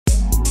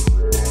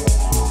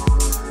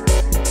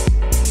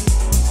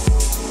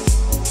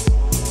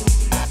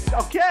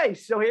Okay,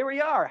 so here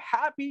we are,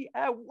 happy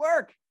at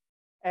work.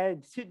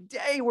 And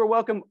today we're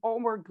welcome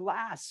Omar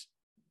Glass,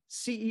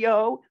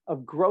 CEO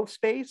of Growth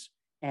Space.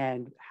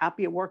 And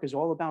happy at work is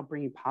all about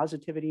bringing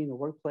positivity in the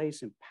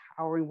workplace,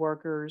 empowering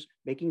workers,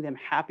 making them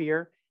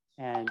happier.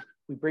 And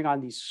we bring on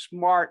these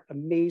smart,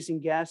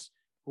 amazing guests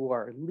who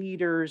are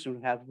leaders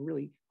and have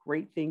really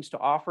great things to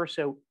offer.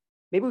 So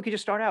maybe we could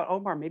just start out.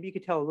 Omar, maybe you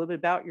could tell a little bit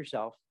about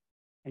yourself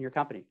and your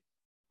company.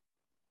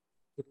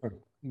 Super.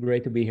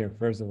 Great to be here,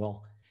 first of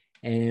all.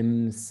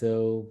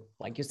 So,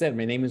 like you said,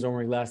 my name is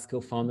Omar Glass,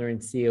 co-founder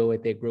and CEO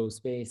at the Growth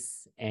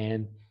Space.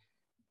 And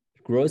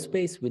Growth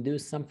Space, we do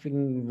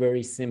something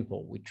very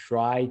simple. We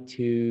try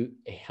to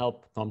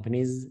help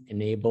companies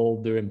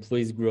enable their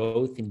employees'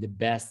 growth in the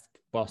best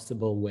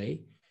possible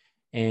way,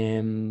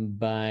 and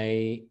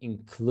by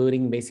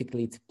including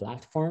basically its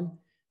platform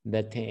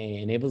that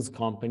enables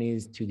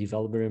companies to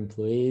develop their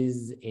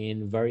employees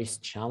in various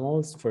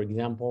channels. For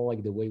example,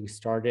 like the way we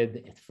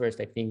started at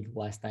first, I think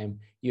last time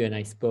you and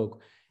I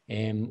spoke,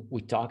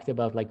 we talked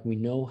about like we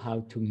know how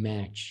to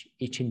match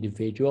each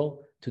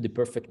individual to the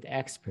perfect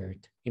expert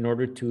in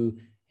order to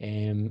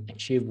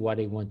achieve what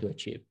they want to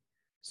achieve.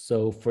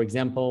 So for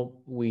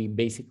example, we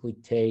basically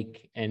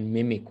take and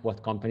mimic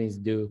what companies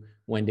do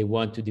when they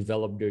want to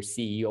develop their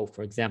CEO,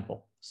 for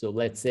example. So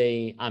let's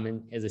say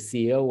as a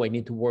CEO, I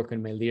need to work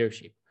on my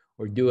leadership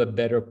or do a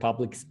better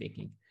public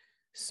speaking.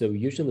 So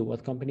usually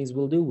what companies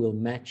will do will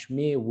match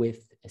me with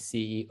a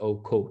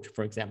CEO coach,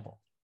 for example.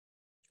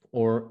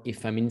 Or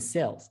if I'm in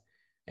sales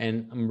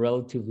and I'm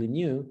relatively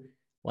new,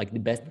 like the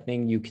best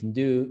thing you can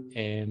do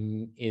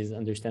is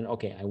understand,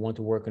 okay, I want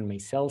to work on my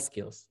sales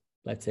skills,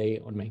 let's say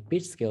on my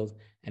pitch skills,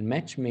 and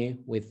match me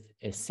with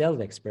a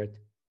sales expert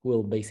who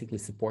will basically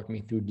support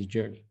me through the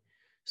journey.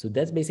 So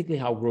that's basically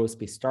how Growth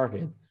Space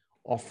started,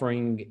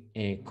 offering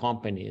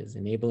companies,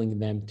 enabling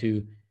them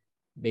to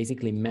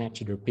basically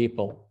match their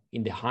people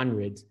in the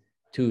hundreds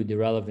to the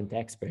relevant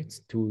experts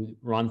to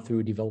run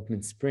through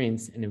development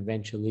sprints and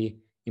eventually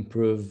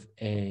improve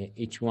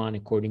each one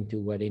according to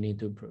what they need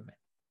to improve it.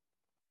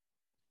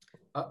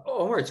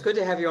 Omar, it's good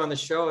to have you on the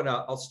show, and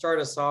I'll start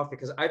us off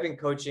because I've been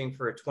coaching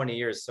for 20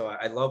 years, so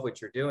I love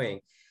what you're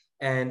doing.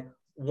 And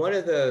one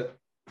of the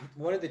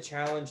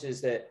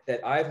challenges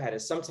that I've had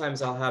is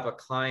sometimes I'll have a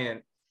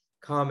client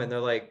come and they're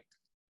like,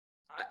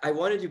 I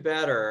want to do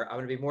better, I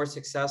want to be more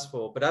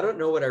successful, but I don't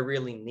know what I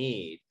really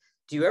need.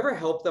 Do you ever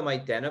help them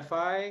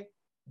identify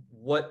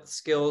what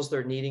skills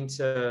they're needing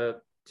to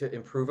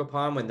improve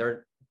upon when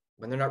they're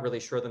not really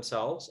sure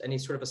themselves? Any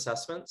sort of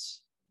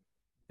assessments?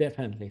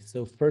 Definitely.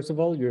 So first of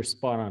all, you're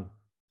spot on.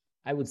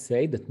 I would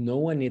say that no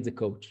one needs a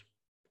coach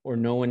or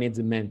no one needs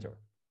a mentor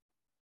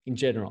in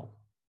general.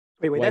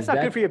 Wait, that's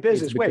not good for your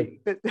business.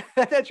 Wait,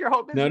 that's your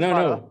whole business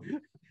model.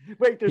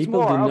 Wait, there's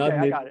more. Okay,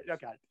 I got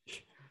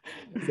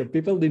it. So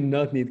people do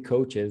not need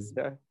coaches.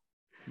 Yeah.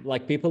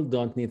 Like people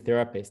don't need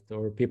therapists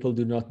or people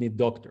do not need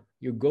doctor.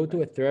 You go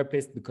to a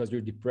therapist because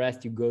you're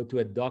depressed. You go to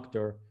a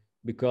doctor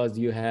because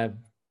you have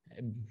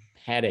a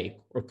headache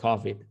or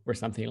COVID or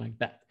something like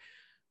that.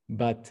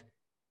 But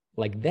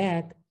like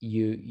that,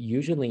 you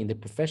usually in the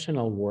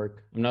professional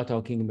work, I'm not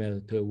talking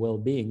about to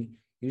well-being,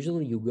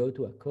 usually you go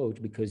to a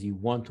coach because you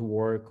want to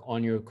work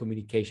on your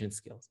communication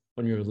skills,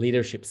 on your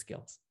leadership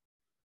skills.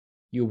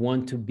 You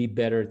want to be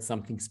better at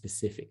something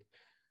specific.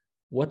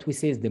 What we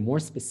say is the more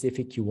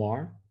specific you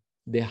are,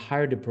 the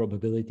higher the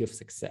probability of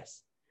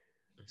success.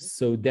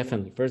 So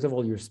definitely, first of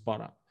all, you're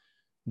spot on.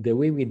 The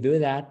way we do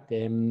that,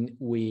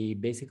 we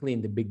basically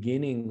in the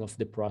beginning of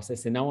the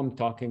process, and now I'm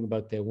talking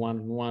about the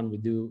one-on-one, we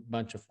do a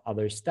bunch of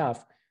other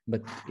stuff,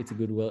 but it's a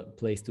good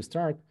place to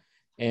start.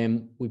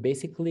 We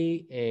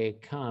basically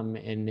come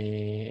and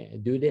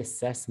do the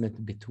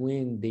assessment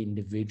between the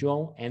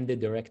individual and the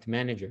direct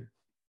manager,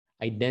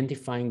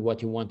 identifying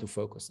what you want to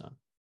focus on.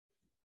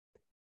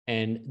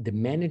 And the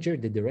manager,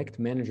 the direct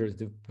manager,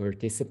 the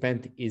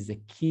participant is a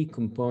key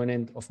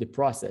component of the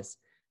process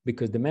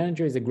because the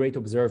manager is a great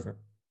observer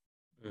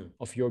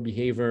of your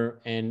behavior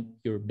and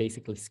your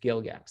basically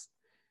skill gaps.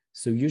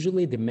 So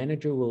usually the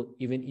manager will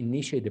even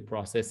initiate the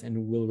process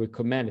and will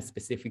recommend a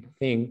specific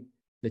thing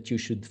that you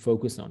should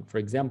focus on. For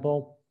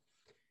example,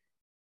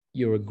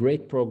 you're a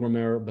great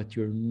programmer, but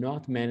you're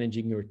not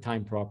managing your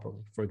time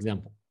properly, for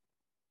example.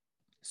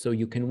 So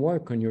you can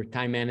work on your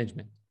time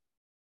management.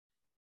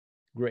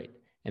 Great.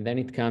 And then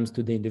it comes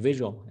to the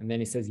individual. And then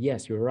he says,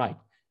 yes, you're right.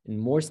 And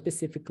more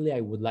specifically,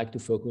 I would like to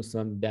focus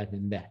on that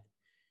and that.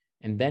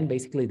 And then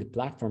basically the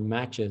platform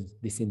matches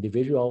this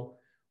individual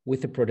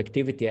with a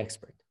productivity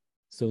expert.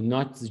 So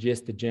not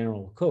just a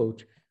general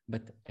coach,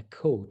 but a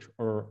coach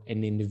or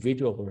an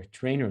individual or a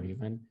trainer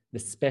even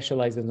that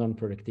specializes on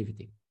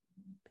productivity.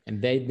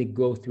 And then they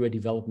go through a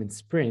development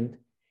sprint.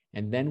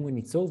 And then when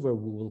it's over,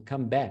 we will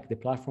come back, the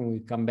platform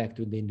will come back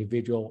to the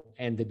individual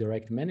and the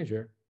direct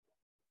manager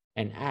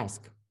and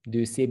ask, do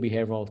you see a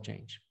behavioral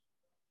change?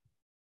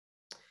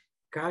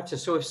 Gotcha.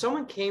 So if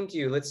someone came to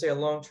you, let's say a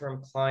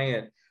long-term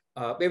client,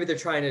 maybe they're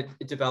trying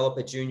to develop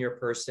a junior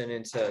person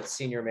into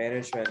senior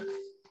management,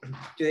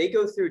 do they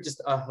go through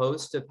just a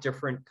host of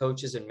different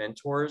coaches and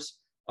mentors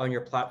on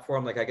your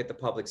platform? Like I get the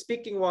public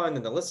speaking one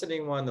and the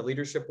listening one, the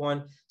leadership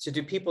one. So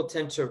do people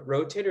tend to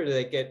rotate, or do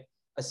they get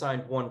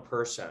assigned one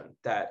person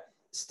that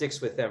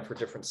sticks with them for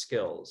different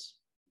skills?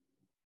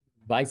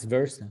 Vice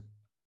versa.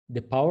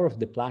 The power of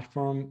the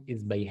platform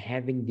is by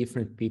having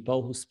different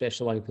people who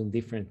specialize in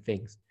different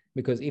things.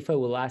 Because if I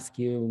will ask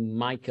you,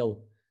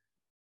 Michael,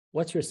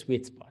 what's your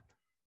sweet spot?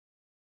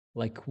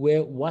 Like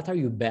what are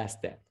you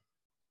best at?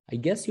 I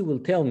guess you will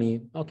tell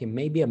me, okay,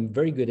 maybe I'm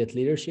very good at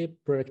leadership.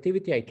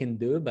 Productivity I can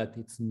do, but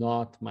it's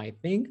not my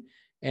thing.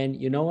 And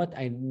you know what?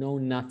 I know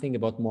nothing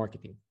about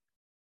marketing.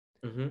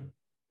 Mm-hmm.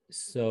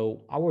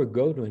 So our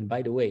go-to, and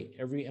by the way,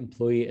 every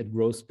employee at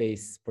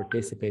GrowSpace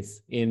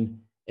participates in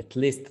at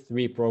least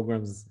 3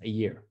 programs a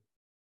year.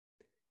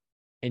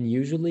 And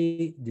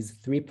usually these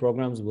 3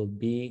 programs will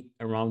be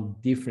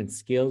around different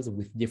skills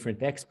with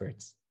different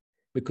experts,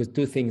 because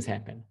 2 things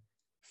happen.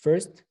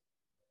 First,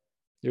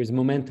 there's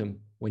momentum.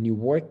 When you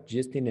work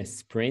just in a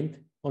sprint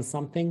on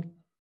something,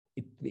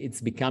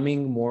 it's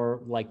becoming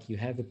more like you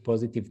have a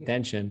positive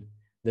tension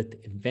that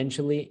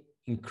eventually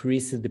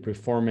increases the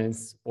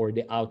performance or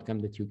the outcome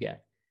that you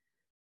get.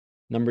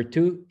 Number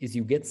 2 is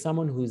you get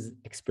someone whose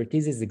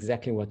expertise is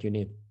exactly what you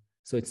need.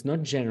 So it's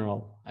not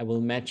general. I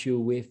will match you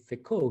with a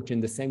coach,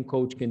 and the same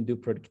coach can do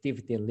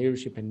productivity and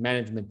leadership and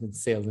management and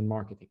sales and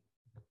marketing.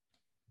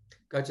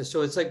 Gotcha.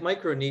 So it's like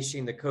micro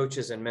niching the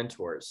coaches and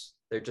mentors.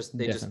 They just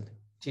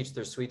teach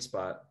their sweet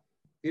spot.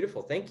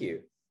 Beautiful. Thank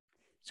you.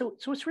 So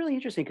it's really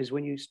interesting, because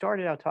when you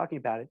started out talking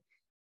about it,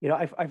 you know,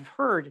 I've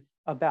heard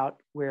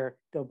about where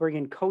they'll bring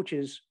in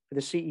coaches for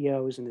the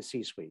CEOs and the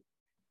C-suite,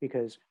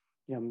 because,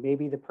 you know,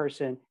 maybe the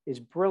person is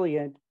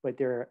brilliant, but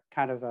they're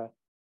kind of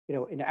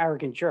an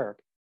arrogant jerk,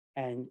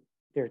 and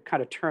they're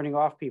kind of turning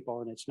off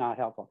people, and it's not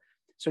helpful.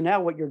 So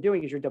now what you're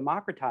doing is you're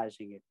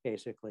democratizing it,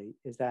 basically,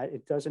 is that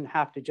it doesn't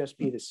have to just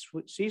be the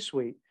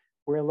C-suite.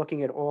 We're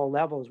looking at all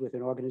levels with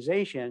an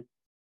organization,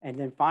 and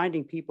then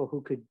finding people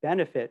who could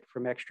benefit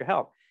from extra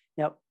help.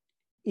 Now,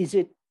 does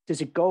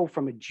it go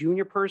from a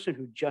junior person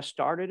who just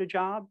started a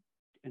job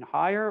and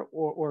hire,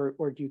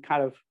 or do you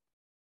kind of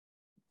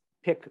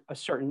pick a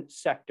certain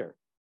sector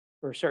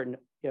or a certain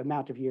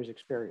amount of years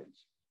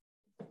experience?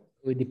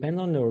 It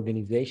depends on the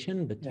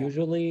organization, but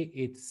usually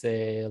it's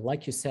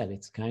like you said,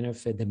 it's kind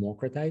of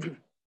democratized.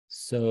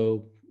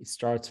 So it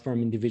starts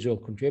from individual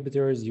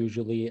contributors,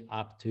 usually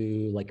up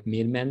to like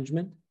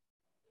mid-management.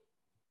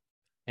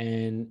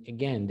 And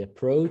again, the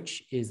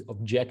approach is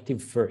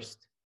objective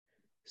first.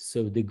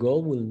 So the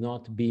goal will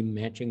not be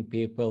matching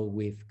people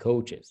with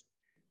coaches,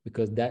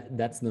 because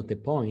that's not the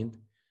point,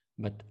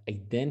 but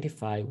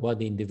identify what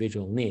the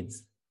individual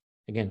needs.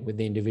 Again, with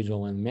the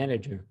individual and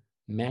manager,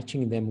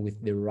 matching them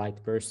with the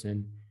right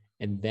person,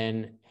 and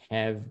then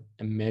have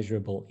a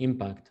measurable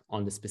impact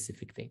on the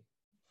specific thing.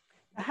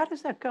 How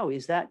does that go?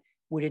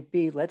 Would it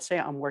be, let's say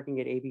I'm working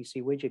at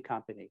ABC Widget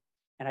Company,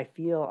 and I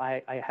feel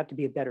I have to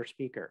be a better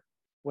speaker.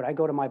 Would I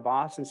go to my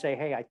boss and say,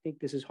 hey, I think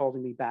this is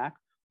holding me back?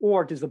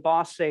 Or does the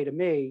boss say to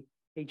me,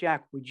 hey,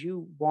 Jack, would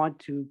you want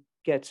to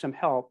get some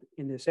help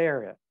in this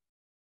area?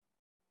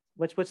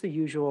 What's the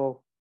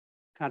usual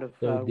kind of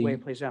way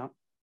it plays out?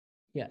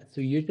 Yeah,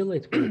 so usually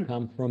it will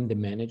come from the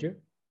manager.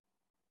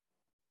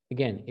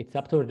 Again, it's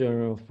up to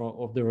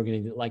the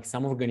organization. Like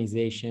some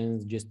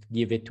organizations just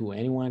give it to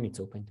anyone,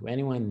 it's open to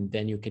anyone, and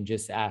then you can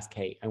just ask,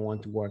 hey, I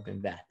want to work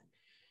on that.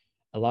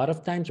 A lot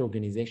of times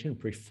organizations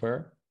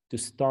prefer to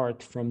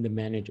start from the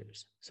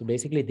managers. So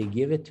basically they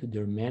give it to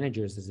their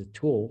managers as a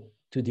tool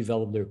to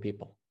develop their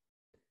people.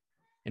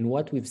 And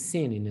what we've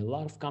seen in a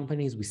lot of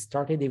companies, we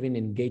started even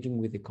engaging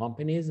with the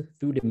companies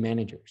through the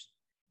managers,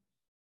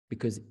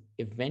 because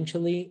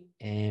eventually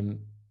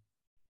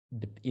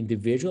the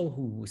individual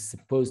who was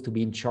supposed to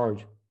be in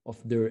charge of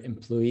their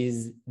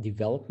employees'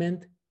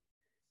 development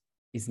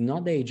is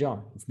not the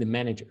HR, it's the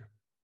manager.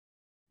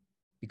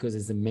 Because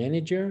as a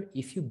manager,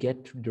 if you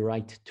get the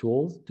right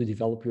tools to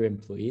develop your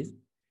employees,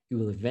 you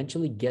will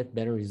eventually get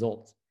better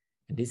results.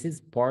 And this is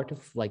part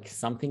of like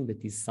something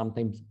that is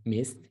sometimes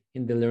missed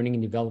in the learning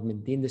and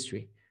development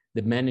industry.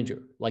 The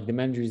manager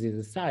is at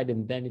the side,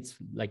 and then it's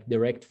like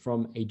direct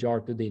from HR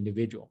to the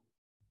individual.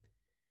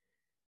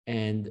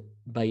 And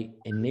by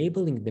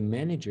enabling the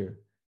manager,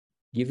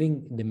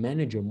 giving the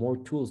manager more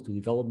tools to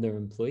develop their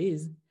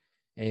employees,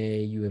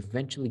 you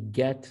eventually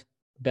get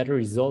better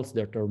results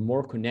that are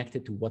more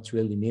connected to what's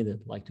really needed,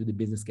 like to the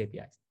business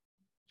KPIs.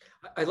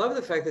 I love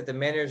the fact that the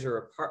managers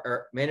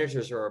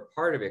are a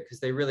part of it,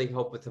 because they really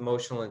help with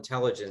emotional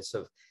intelligence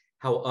of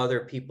how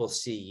other people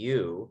see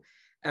you.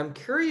 I'm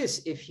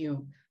curious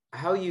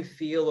how you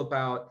feel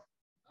about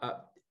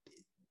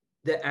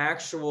the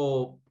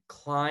actual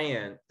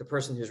client, the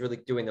person who's really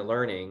doing the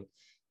learning,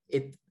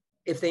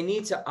 if they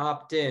need to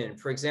opt in.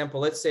 For example,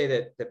 let's say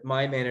that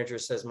my manager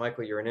says,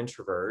 Michael, you're an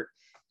introvert,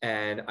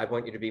 and I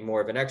want you to be more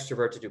of an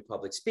extrovert to do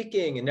public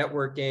speaking and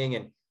networking,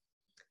 and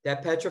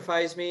that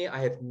petrifies me. I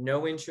have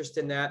no interest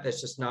in that.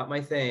 That's just not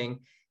my thing.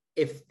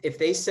 If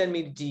they send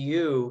me to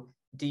you,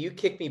 do you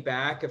kick me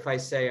back if I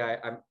say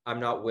I'm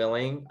not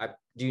willing?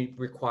 Do you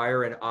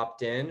require an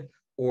opt-in,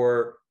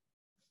 or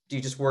do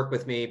you just work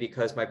with me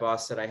because my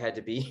boss said I had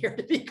to be here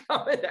to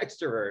become an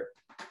extrovert?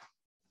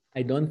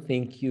 I don't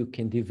think you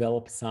can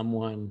develop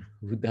someone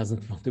who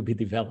doesn't want to be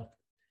developed.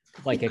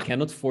 Like I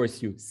cannot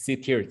force you,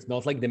 sit here. It's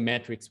not like the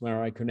Matrix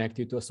where I connect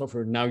you to a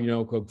software. Now you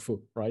know Kung Fu,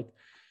 right?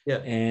 Yeah.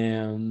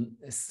 And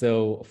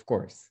so, of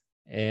course,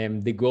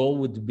 the goal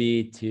would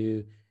be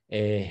to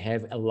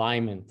have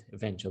alignment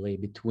eventually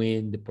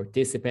between the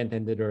participant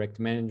and the direct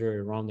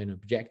manager around an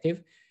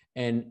objective.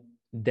 And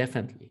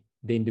definitely,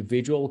 the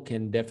individual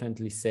can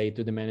definitely say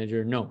to the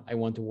manager, no, I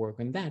want to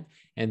work on that.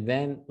 And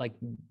then like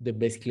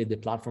basically the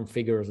platform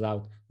figures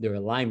out their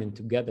alignment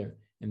together,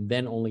 and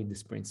then only the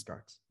sprint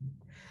starts.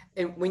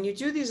 And when you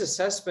do these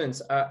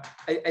assessments,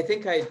 I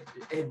think I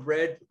had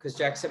read, because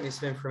Jack sent me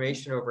some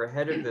information over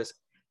ahead of this,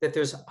 that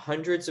there's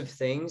hundreds of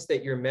things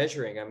that you're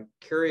measuring. I'm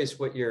curious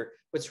what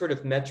sort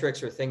of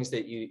metrics or things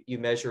that you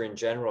measure in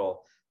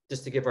general,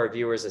 just to give our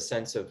viewers a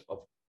sense of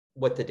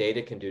what the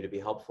data can do to be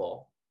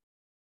helpful.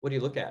 What do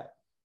you look at?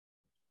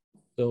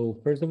 So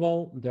first of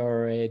all,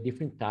 there are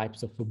different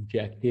types of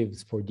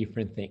objectives for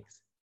different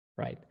things,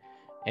 right?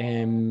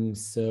 And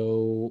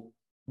so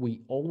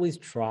we always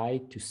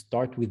try to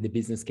start with the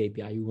business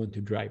KPI you want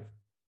to drive.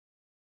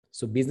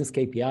 So business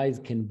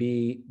KPIs can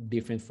be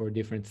different for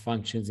different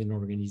functions in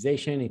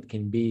organization. It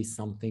can be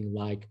something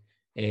like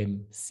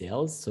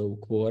sales, so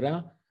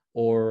quota,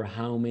 or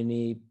how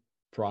many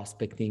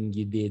prospecting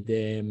you did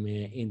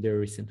in the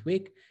recent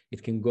week.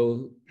 It can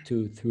go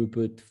to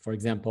throughput, for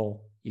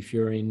example, if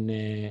you're in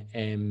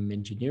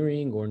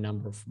engineering, or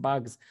number of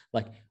bugs.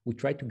 Like we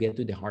try to get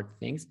to the hard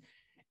things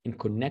and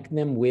connect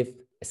them with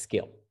a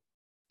skill.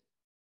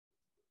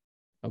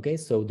 Okay,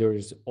 so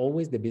there's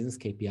always the business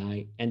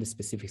KPI and the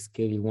specific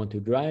skill you want to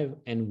drive,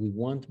 and we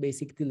want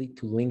basically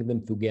to link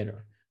them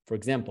together. For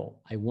example,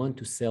 I want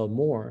to sell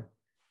more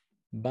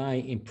by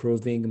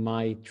improving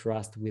my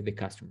trust with the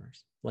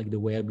customers, like the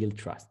way I build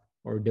trust,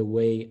 or the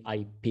way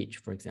I pitch,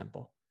 for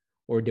example,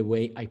 or the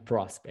way I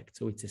prospect.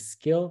 So it's a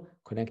skill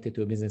connected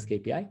to a business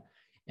KPI.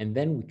 And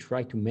then we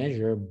try to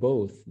measure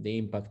both the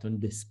impact on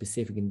the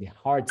specific and the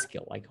hard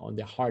skill, like on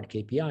the hard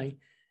KPI,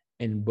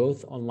 and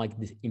both on like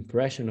the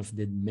impression of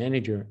the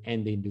manager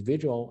and the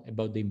individual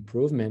about the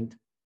improvement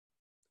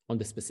on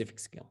the specific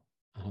skill.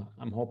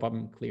 I hope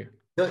I'm clear.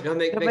 No,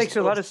 that makes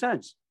a lot of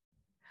sense.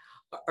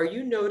 Are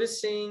you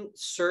noticing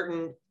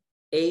certain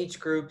age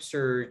groups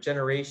or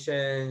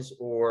generations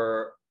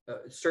or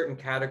certain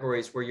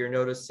categories where you're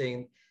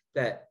noticing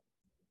that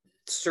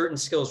certain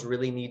skills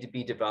really need to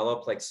be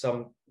developed, like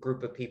some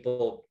group of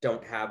people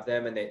don't have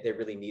them and they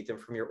really need them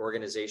from your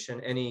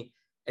organization?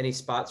 Any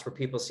spots where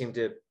people seem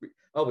to,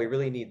 oh, we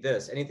really need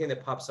this? Anything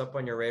that pops up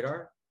on your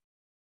radar?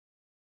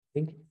 I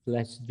think it's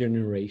less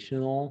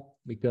generational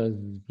because,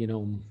 you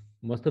know,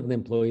 most of the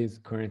employees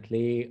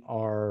currently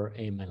are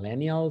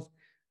millennials.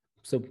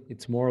 So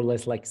it's more or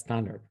less like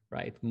standard,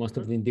 right? Most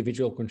of the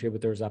individual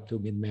contributors up to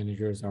mid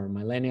managers are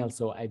millennials.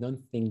 So I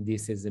don't think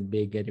this is a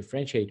big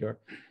differentiator.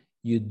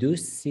 You do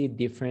see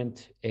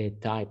different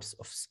types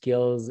of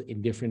skills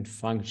in different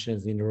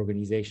functions in the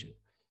organization.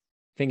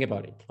 Think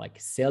about it, like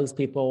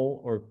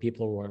salespeople or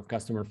people who are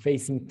customer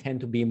facing tend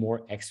to be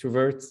more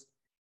extroverts.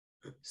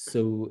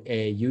 So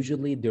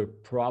usually their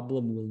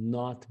problem will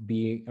not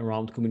be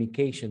around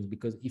communications,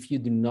 because if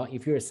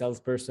you're a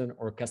salesperson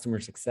or customer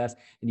success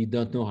and you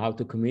don't know how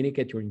to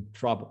communicate, you're in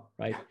trouble,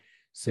 right?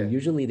 So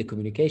usually the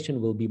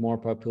communication will be more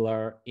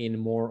popular in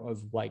more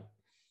of like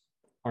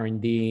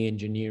R&D,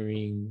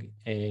 engineering,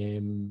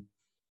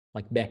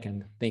 like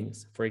backend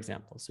things, for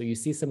example. So you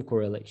see some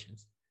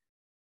correlations.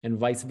 And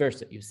vice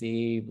versa. You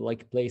see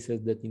like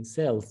places that in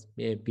sales,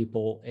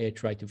 people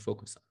try to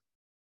focus on.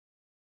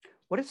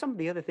 What are some of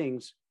the other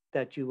things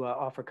that you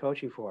offer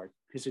coaching for?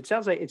 Because it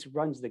sounds like it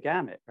runs the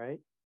gamut, right?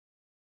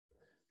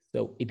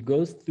 So it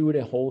goes through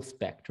the whole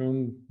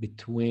spectrum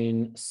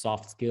between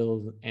soft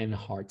skills and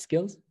hard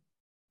skills.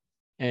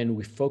 And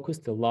we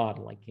focused a lot,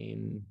 like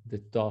in the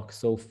talk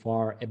so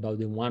far, about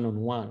the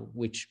one-on-one,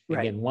 which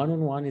again,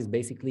 one-on-one is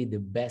basically the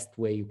best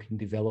way you can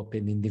develop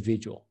an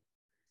individual,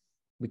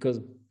 because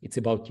it's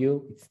about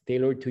you, it's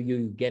tailored to you,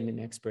 you get an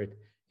expert,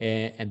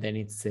 and then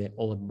it's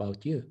all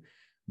about you.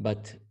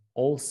 But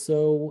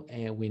also,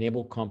 we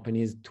enable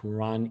companies to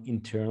run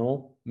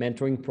internal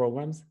mentoring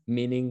programs,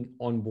 meaning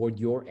onboard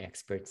your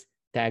experts,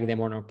 tag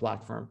them on our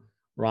platform,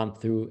 run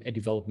through a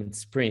development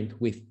sprint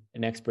with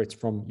an experts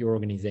from your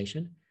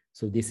organization.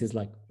 So this is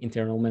like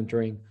internal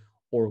mentoring,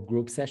 or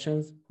group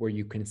sessions where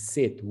you can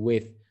sit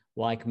with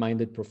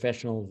like-minded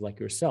professionals like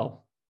yourself,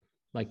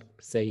 like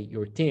say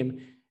your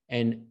team,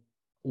 and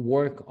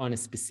work on a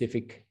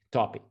specific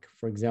topic.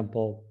 For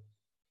example,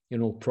 you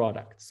know,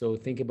 product. So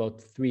think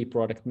about 3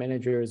 product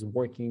managers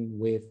working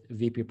with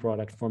VP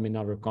product from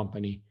another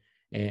company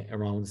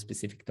around a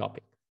specific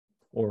topic,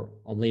 or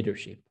on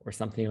leadership or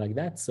something like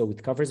that. So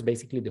it covers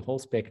basically the whole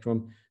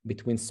spectrum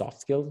between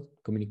soft skills,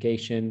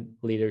 communication,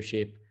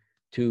 leadership,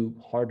 to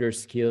harder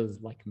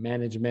skills like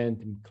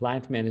management and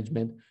client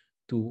management,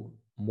 to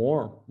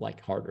more like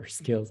harder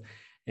skills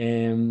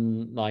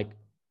and like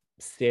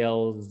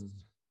sales,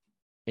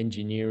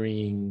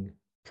 engineering,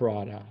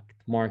 product,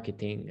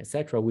 marketing,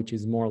 etc., which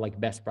is more like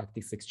best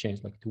practice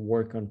exchange, like to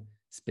work on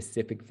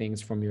specific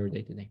things from your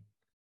day to day.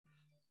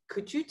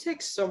 Could you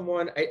take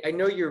someone? I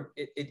know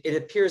it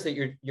appears that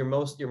you're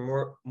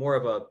more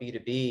of a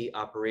B2B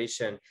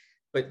operation,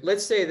 but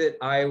let's say that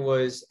I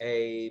was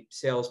a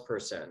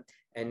salesperson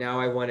and now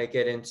I want to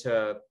get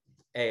into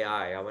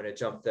AI. I want to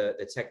jump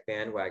the tech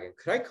bandwagon.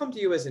 Could I come to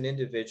you as an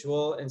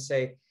individual and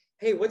say,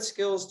 hey, what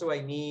skills do I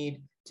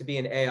need to be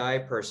an AI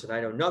person? I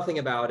know nothing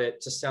about it.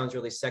 It just sounds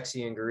really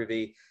sexy and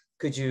groovy.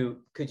 Could you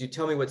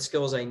tell me what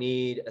skills I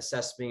need,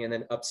 assess me, and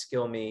then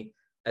upskill me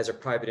as a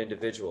private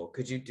individual?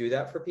 Could you do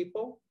that for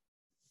people?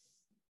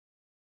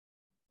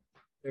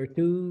 There are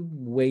two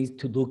ways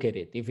to look at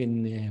it,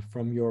 even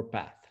from your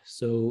path.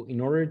 So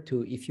in order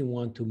to, if you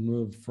want to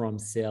move from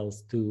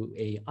sales to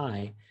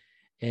AI,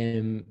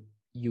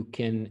 you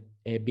can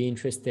be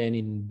interested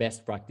in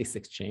best practice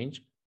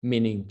exchange,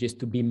 meaning just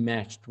to be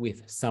matched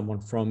with someone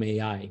from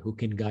AI who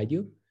can guide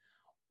you,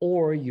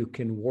 or you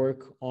can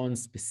work on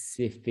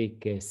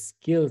specific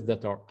skills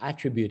that are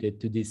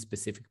attributed to this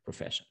specific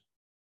profession.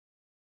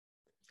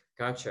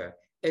 Gotcha.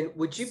 And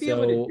would you be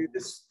able to do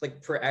this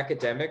like for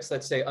academics?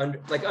 Let's say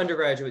like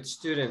undergraduate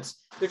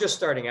students, they're just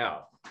starting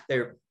out.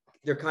 They're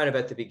kind of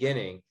at the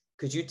beginning.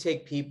 Could you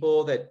take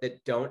people that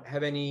don't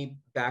have any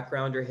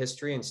background or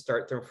history and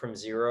start them from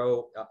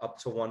 0 up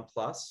to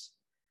 1+?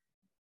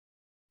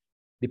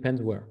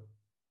 Depends where.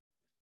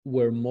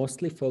 We're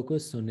mostly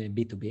focused on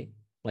B2B,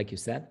 like you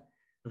said.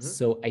 Mm-hmm.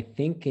 So I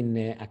think in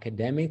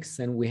academics,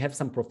 and we have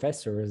some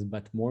professors,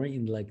 but more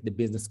in like the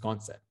business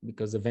concept,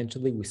 because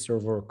eventually we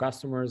serve our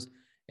customers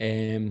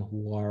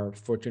who are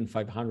Fortune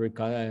 500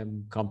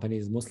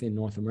 companies, mostly in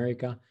North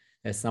America.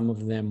 Some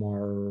of them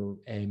are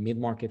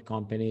mid-market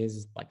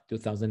companies, like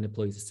 2,000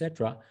 employees,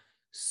 etc.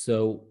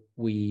 So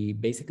we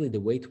basically, the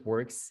way it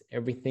works,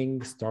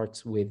 everything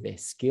starts with the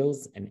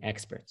skills and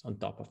experts on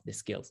top of the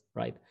skills,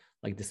 right?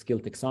 Like the skill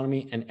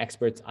taxonomy and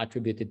experts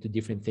attributed to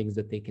different things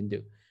that they can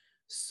do.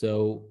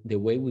 So the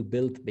way we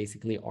built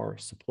basically our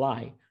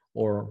supply,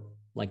 or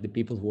like the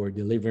people who are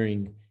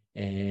delivering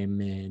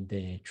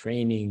the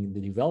training, the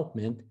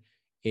development,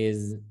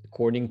 is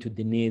according to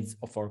the needs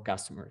of our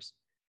customers.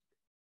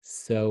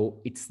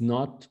 So it's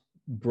not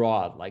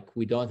broad, like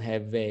we don't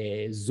have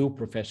zoo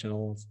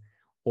professionals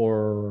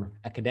or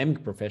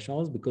academic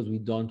professionals, because we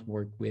don't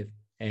work with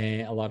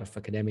a lot of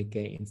academic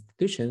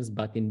institutions,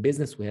 but in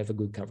business, we have a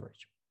good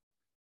coverage.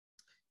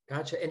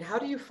 Gotcha. And how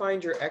do you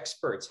find your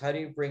experts? How do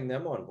you bring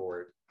them on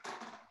board?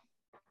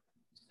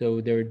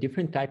 So there are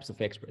different types of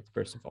experts,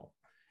 first of all.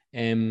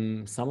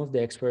 Some of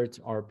the experts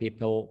are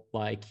people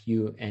like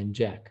you and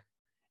Jack.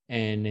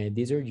 And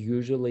these are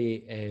usually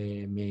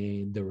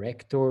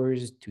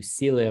directors to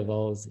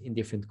C-levels in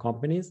different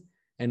companies.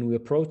 And we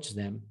approach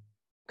them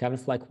kind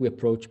of like we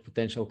approach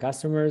potential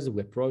customers.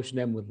 We approach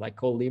them with like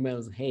cold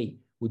emails. Hey,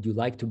 would you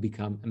like to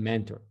become a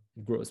mentor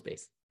at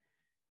GrowSpace?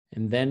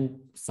 And then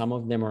some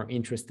of them are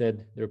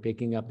interested. They're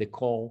picking up the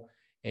call.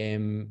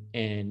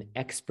 An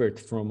expert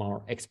from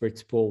our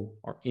experts pool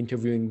are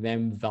interviewing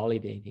them,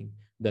 validating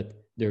that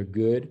they're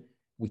good.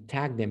 We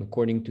tag them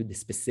according to the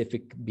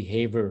specific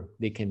behavior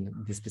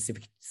the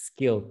specific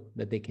skill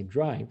that they can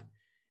drive.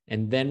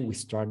 And then we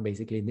start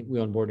basically, we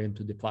onboard them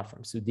to the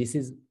platform. So this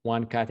is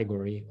one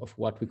category of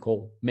what we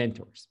call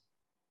mentors.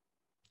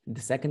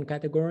 The second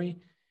category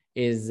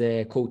is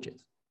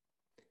coaches.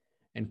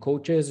 And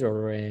coaches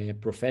are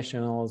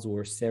professionals who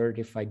are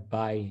certified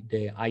by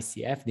the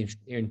ICF, the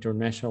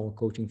International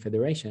Coaching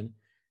Federation,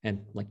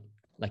 and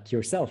like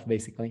yourself,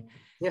 basically.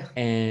 Yeah.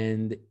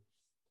 And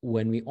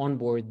when we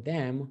onboard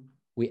them,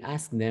 we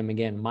ask them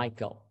again,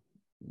 Michael,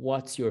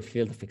 what's your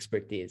field of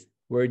expertise?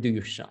 Where do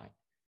you shine?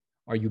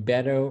 Are you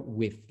better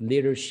with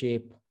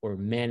leadership or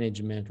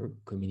management or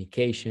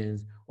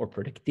communications or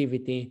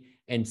productivity?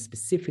 And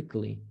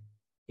specifically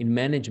in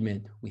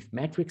management, with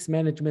metrics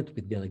management,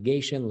 with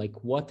delegation, like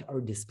what are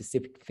the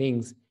specific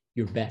things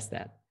you're best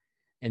at?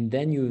 And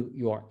then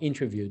you are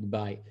interviewed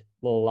by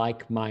a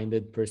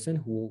like-minded person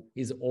who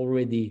is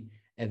already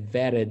a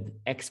vetted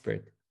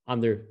expert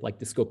under like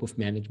the scope of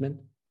management.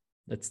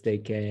 Let's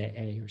take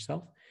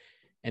yourself.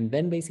 And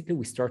then basically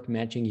we start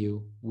matching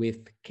you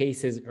with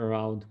cases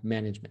around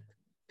management.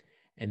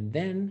 And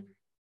then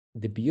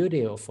the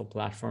beauty of a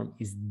platform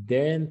is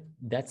then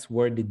that's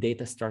where the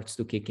data starts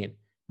to kick in,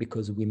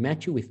 because we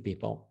match you with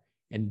people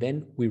and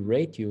then we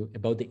rate you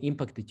about the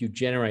impact that you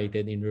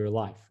generated in your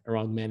life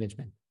around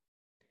management.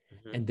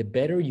 Mm-hmm. And the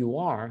better you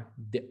are,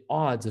 the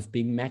odds of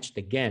being matched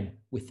again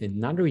with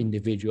another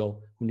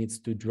individual who needs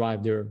to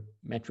drive their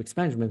metrics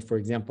management, for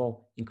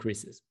example,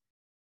 increases.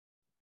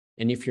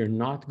 And if you're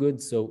not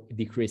good, so it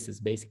decreases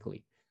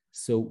basically.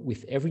 So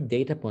with every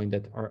data point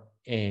that our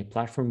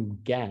platform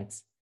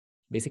gets,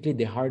 basically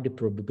the higher the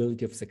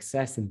probability of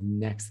success in the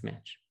next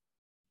match.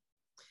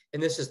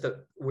 And this is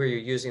where you're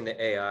using the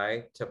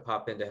AI to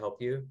pop in to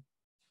help you?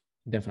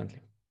 Definitely.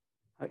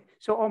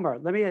 So Omar,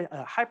 let me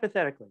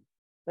hypothetically,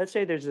 let's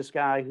say there's this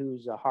guy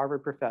who's a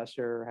Harvard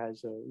professor,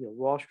 has a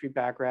Wall Street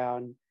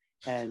background,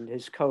 and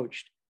is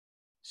coached.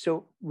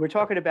 So we're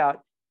talking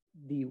about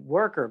the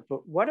worker,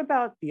 but what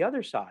about the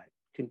other side?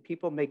 Can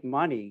people make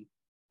money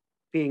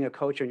being a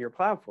coach on your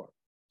platform?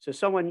 So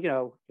someone,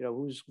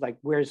 who's like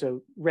wears a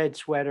red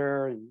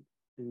sweater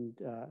and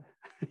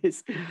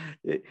is,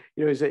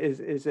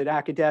 is an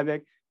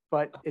academic,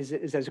 but is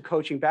as a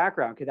coaching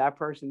background, could that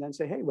person then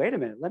say, hey, wait a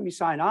minute, let me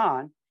sign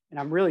on, and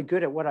I'm really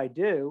good at what I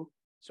do,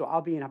 so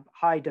I'll be in a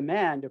high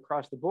demand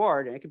across the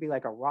board, and it could be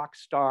like a rock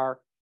star,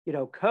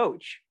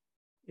 coach.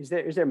 Is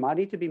there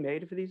money to be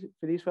made for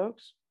these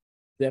folks?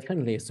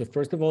 Definitely. So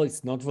first of all,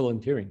 it's not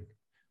volunteering.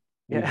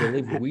 We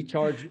believe we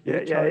charge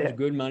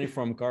good money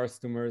from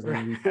customers,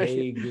 and we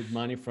pay good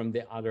money from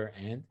the other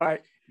end. All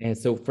right. And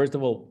so first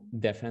of all,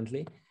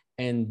 definitely.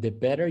 And the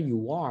better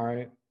you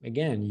are,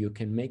 again, you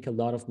can make a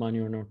lot of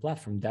money on our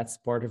platform. That's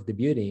part of the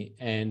beauty.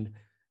 And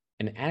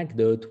an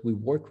anecdote, we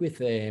work with,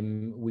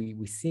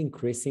 we see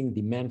increasing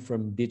demand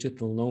from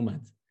digital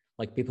nomads,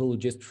 like people who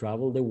just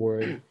travel the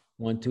world,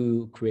 want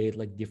to create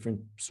like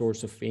different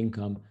source of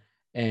income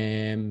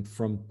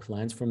from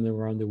clients from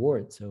around the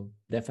world. So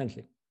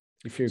definitely,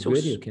 if you're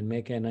good, you can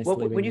make a nice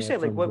living. When you say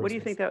like, what do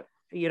you think that,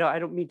 I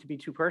don't mean to be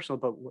too personal,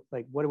 but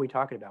like, what are we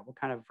talking about? What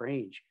kind of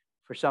range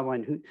for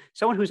someone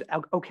who's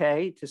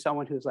okay to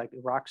someone who's like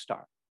a rock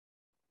star?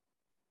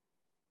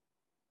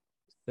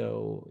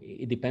 So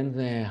it depends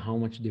on how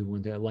much they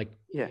want to, like,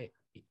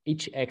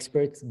 each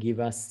expert give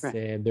us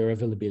their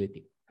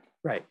availability.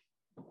 Right.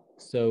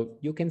 So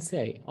you can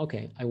say,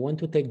 okay, I want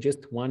to take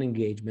just one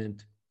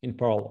engagement in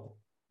parallel.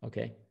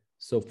 Okay.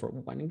 So for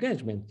one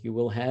engagement, you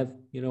will have,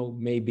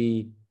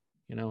 maybe,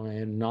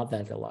 and not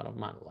that a lot of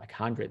money, like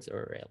hundreds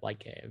or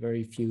like a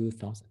very few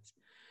thousands.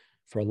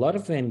 For a lot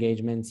of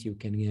engagements, you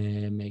can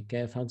make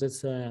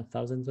thousands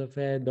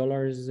of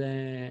dollars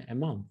a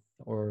month,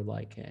 or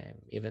like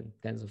even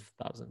tens of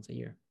thousands a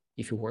year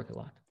if you work a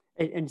lot.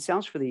 And it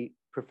sounds for the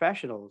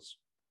professionals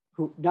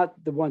who,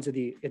 not the ones at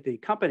the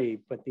company,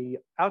 but the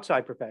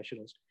outside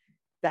professionals,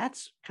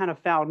 that's kind of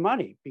found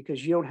money,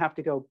 because you don't have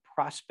to go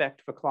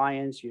prospect for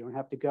clients. You don't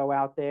have to go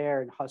out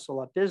there and hustle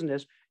up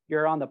business.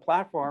 You're on the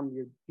platform,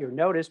 you're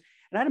noticed.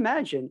 And I'd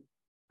imagine,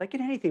 like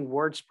in anything,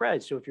 word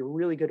spreads. So if you're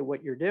really good at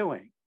what you're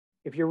doing,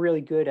 if you're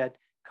really good at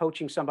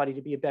coaching somebody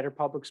to be a better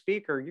public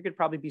speaker, you could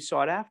probably be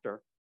sought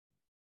after.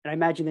 And I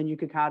imagine then you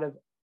could kind of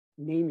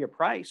name your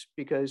price,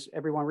 because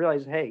everyone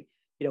realizes, hey,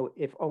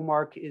 if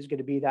Omar is going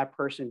to be that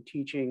person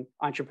teaching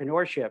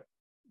entrepreneurship,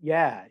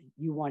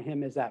 you want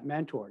him as that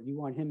mentor. You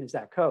want him as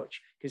that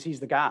coach, because he's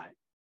the guy.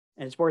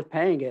 And it's worth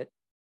paying it,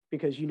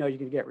 because you're going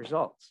to get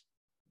results.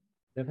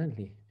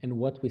 Definitely. And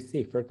what we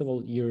see, first of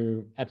all,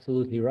 you're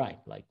absolutely right.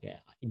 Like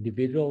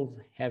individuals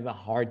have a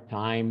hard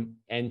time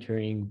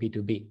entering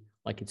B2B.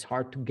 Like it's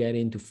hard to get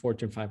into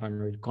Fortune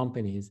 500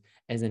 companies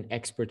as an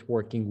expert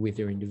working with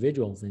your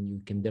individuals, and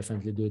you can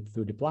definitely do it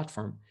through the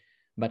platform.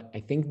 But I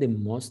think the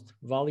most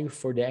value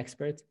for the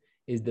experts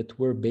is that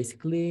we're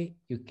basically,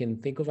 you can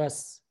think of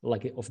us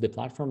like of the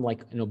platform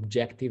like an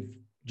objective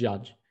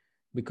judge,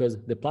 because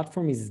the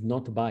platform is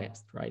not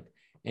biased, right?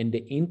 And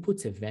the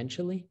inputs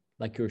eventually,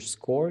 like your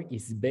score,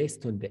 is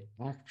based on the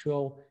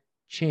actual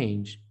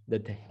change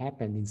that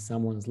happened in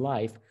someone's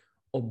life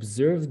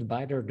observed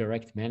by their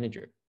direct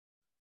manager.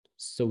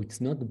 So it's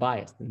not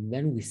biased. And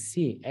then we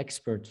see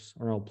experts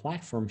on our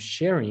platform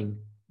sharing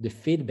the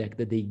feedback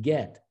that they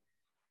get.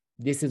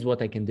 This is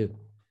what I can do.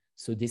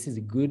 So this is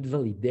a good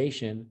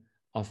validation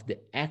of the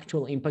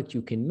actual impact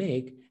you can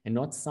make, and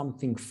not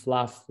something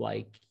fluff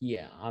like,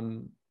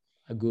 I'm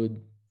a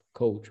good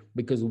coach.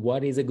 Because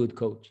what is a good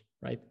coach,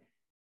 right?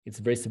 It's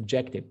very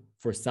subjective.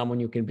 For someone,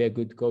 you can be a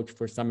good coach.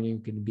 For someone, you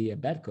can be a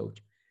bad coach.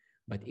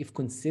 But if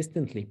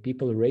consistently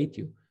people rate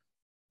you,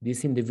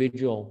 this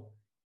individual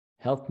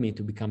helped me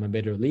to become a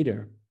better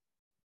leader,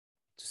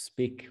 to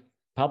speak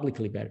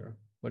publicly better,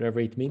 whatever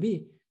it may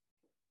be,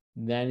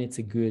 then it's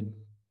a good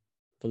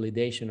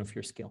validation of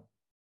your skill.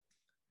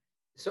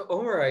 So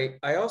Omar,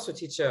 I also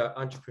teach an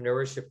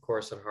entrepreneurship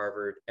course at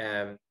Harvard.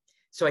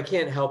 So I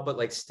can't help but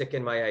like stick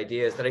in my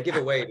ideas that I give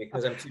away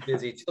because I'm too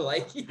busy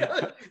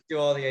to do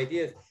all the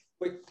ideas.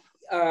 But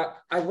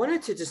I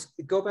wanted to just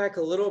go back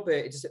a little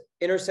bit, just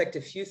intersect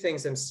a few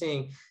things I'm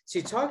seeing. So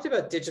you talked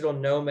about digital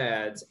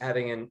nomads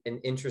having an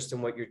interest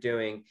in what you're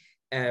doing.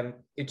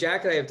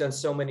 Jack and I have done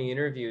so many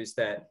interviews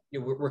that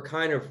we're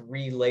kind of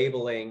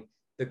relabeling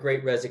the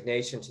Great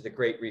Resignation to the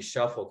Great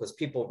Reshuffle, because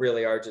people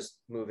really are just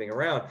moving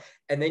around.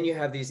 And then you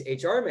have these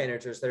HR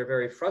managers that are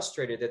very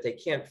frustrated that they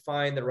can't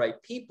find the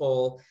right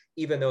people,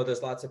 even though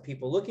there's lots of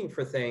people looking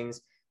for things.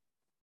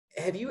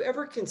 Have you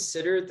ever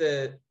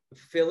considered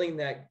filling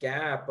that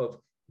gap of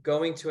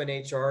going to an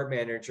HR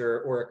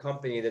manager or a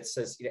company that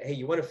says, hey,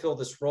 you want to fill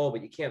this role,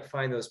 but you can't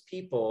find those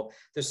people.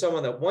 There's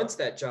someone that wants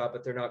that job,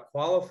 but they're not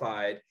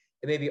qualified,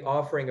 and maybe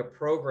offering a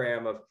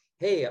program of,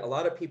 hey, a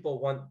lot of people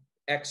want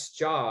X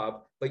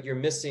job, but you're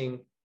missing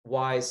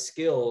Y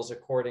skills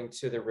according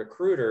to the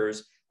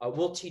recruiters.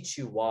 We'll teach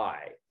you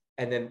why,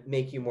 and then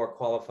make you more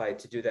qualified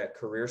to do that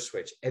career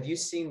switch. Have you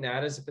seen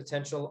that as a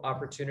potential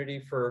opportunity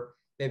for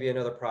maybe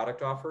another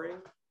product offering?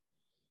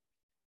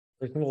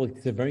 First of all,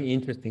 it's a very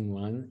interesting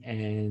one.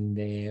 And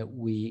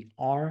we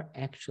are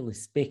actually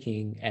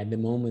speaking at the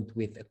moment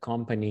with a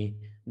company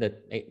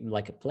that,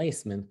 like a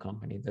placement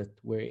company, that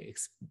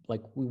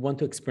like we want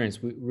to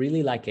experience. We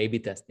really like A/B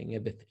testing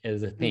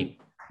as a thing,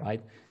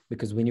 right?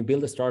 Because when you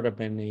build a startup,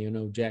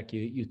 and Jack,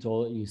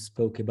 you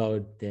spoke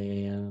about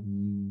the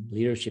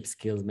leadership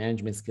skills,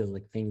 management skills,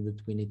 like things that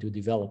we need to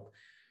develop.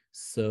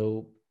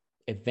 So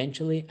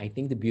eventually, I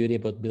think the beauty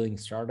about building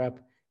startup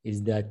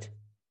is that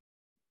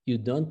you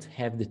don't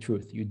have the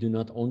truth. You do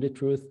not own the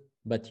truth,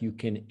 but you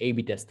can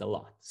A/B test a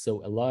lot.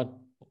 So a lot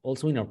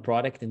also in our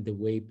product and the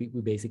way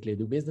we basically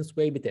do business,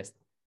 we A/B test.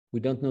 We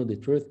don't know the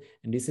truth,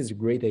 and this is a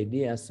great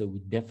idea. So we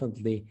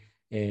definitely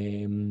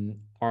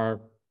are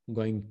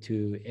going to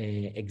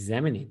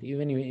examine it,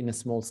 even in a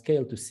small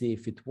scale, to see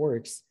if it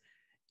works.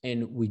 And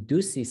we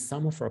do see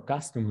some of our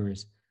customers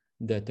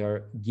that are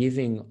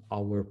giving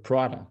our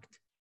product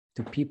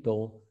to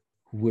people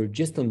who were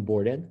just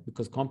onboarded,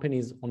 because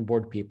companies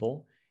onboard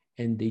people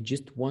and they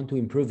just want to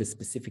improve a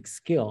specific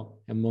skill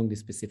among the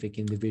specific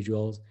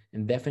individuals.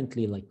 And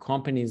definitely, like,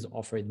 companies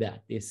offer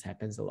that. This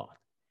happens a lot.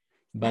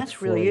 But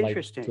that's really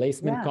interesting.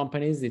 Placement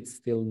companies, it's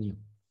still new.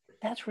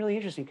 That's really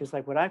interesting, because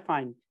like what I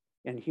find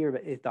and hear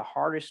is the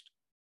hardest.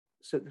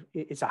 So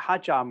it's a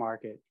hot job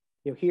market.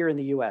 Here in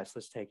the U.S.,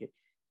 let's take it.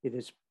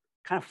 There's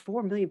kind of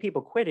 4 million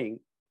people quitting.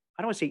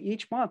 I don't want to say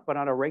each month, but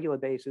on a regular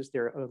basis,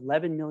 there are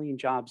 11 million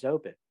jobs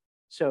open.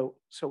 So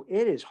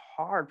it is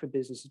hard for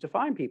businesses to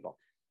find people.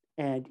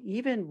 And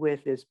even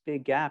with this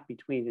big gap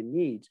between the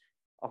needs,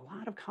 a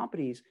lot of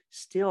companies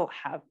still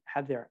have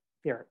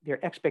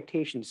their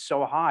expectations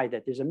so high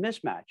that there's a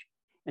mismatch.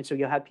 And so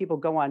you'll have people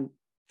go on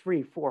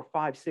 3, 4,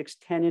 5, 6,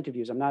 10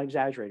 interviews. I'm not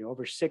exaggerating,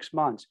 over 6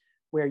 months,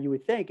 where you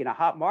would think in a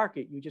hot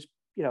market, you just,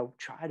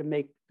 try to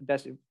make the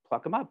best,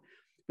 pluck them up.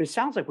 But it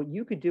sounds like what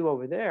you could do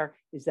over there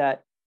is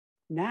that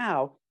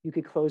now you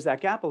could close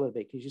that gap a little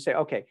bit, because you say,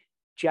 okay,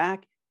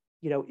 Jack,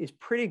 is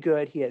pretty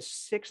good. He has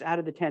 6 out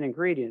of the 10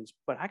 ingredients,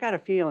 but I got a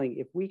feeling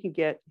if we can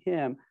get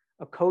him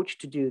a coach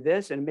to do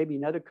this and maybe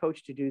another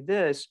coach to do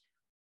this,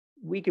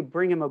 we could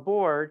bring him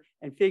aboard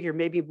and figure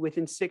maybe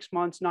within 6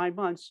 months, 9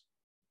 months,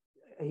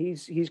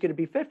 he's going to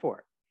be fit for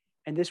it.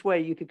 And this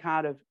way you could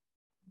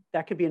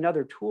that could be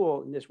another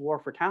tool in this war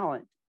for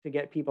talent to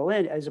get people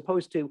in, as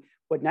opposed to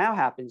what now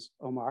happens,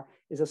 Omar,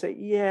 is they'll say,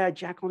 yeah,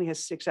 Jack only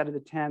has 6 out of the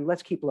 10.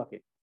 Let's keep looking.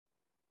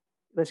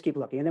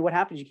 And then what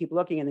happens? You keep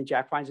looking, and then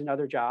Jack finds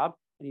another job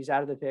and he's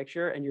out of the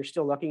picture, and you're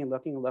still looking and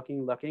looking and looking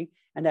and looking.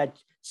 And that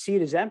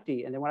seat is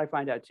empty. And then what I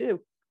find out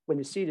too, when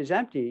the seat is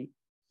empty,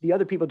 the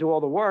other people do all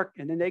the work,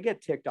 and then they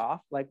get ticked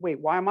off. Like, wait,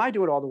 why am I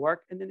doing all the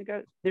work? And then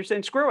they're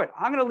saying, screw it,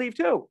 I'm going to leave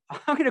too.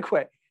 I'm going to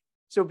quit.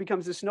 So it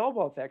becomes a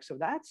snowball effect. So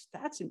that's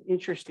an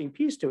interesting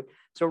piece to it.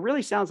 So it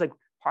really sounds like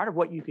part of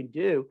what you can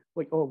do,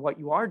 or what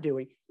you are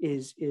doing,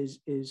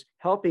 is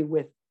helping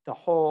with the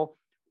whole,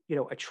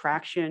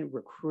 attraction,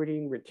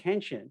 recruiting,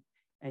 retention,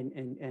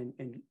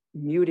 and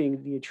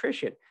muting the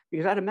attrition.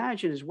 Because I'd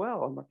imagine as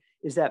well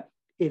is that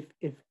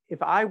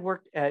if I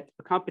worked at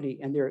a company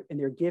and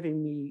they're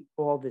giving me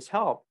all this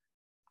help,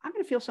 I'm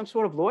going to feel some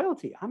sort of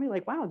loyalty. I mean,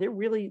 like, wow,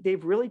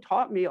 they've really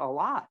taught me a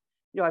lot.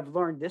 I've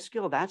learned this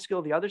skill, that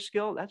skill, the other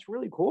skill. That's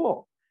really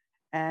cool.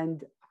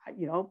 And,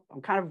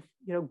 I'm kind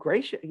of,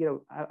 gracious,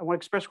 I want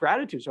to express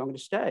gratitude, so I'm going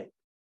to stay.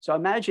 So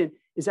imagine,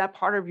 is that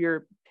part of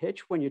your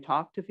pitch when you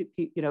talk to,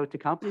 to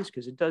companies?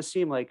 Because it does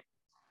seem like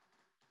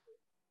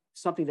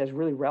something that's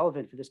really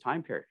relevant for this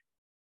time period.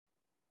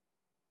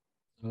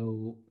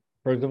 So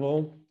first of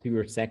all, to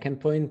your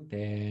second point,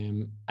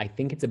 I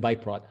think it's a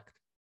byproduct.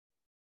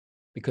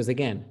 Because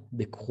again,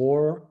 the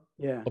core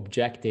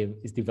objective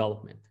is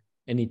development.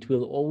 And it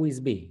will always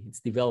be, it's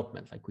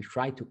development. Like, we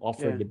try to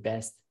offer the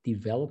best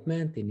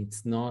development, and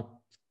it's not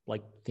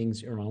like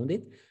things around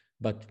it.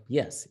 But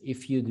yes,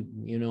 if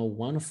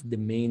one of the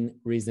main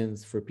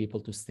reasons for people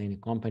to stay in a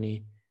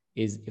company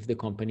is if the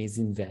company is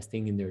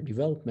investing in their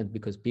development,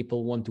 because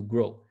people want to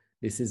grow.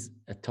 This is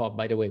a top,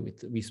 by the way,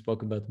 we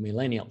spoke about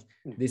millennials.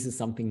 This is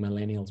something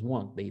millennials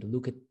want. They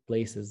look at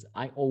places.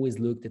 I always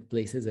looked at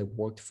places I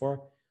worked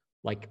for,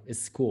 like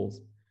schools.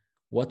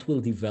 What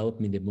will develop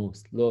me the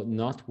most,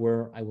 not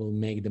where I will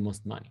make the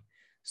most money.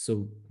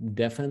 So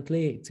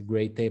definitely it's a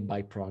great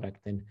byproduct.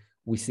 And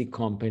we see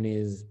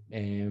companies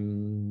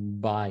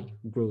buy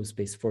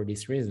GrowSpace for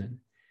this reason.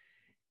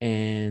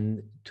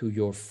 And to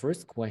your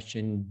first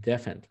question,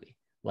 definitely,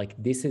 like,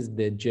 this is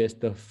the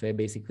gist of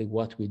basically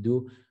what we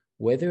do,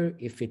 whether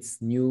if it's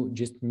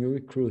just new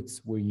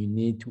recruits where you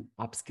need to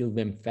upskill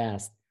them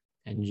fast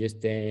and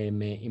just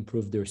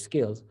improve their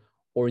skills,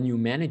 or new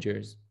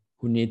managers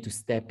who need to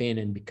step in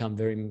and become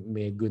very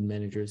good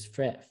managers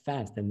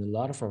fast. And a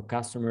lot of our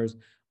customers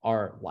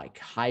are like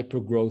hyper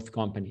growth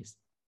companies,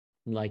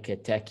 like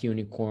tech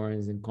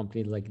unicorns and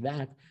companies like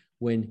that,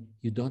 when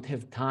you don't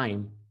have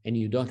time and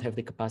you don't have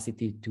the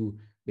capacity to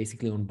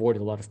basically onboard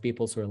a lot of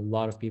people. So a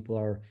lot of people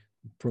are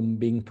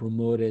being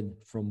promoted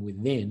from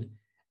within.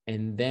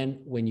 And then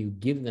when you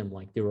give them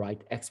like the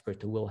right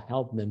expert who will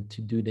help them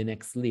to do the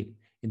next leap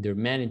in their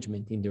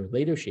management, in their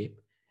leadership,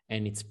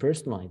 and it's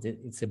personalized.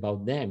 It's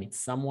about them. It's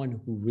someone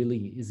who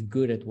really is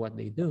good at what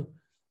they do.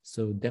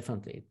 So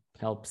definitely it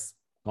helps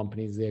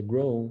companies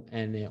grow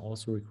and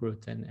also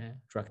recruit and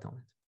attract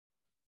talent.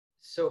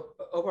 So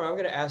Omar, I'm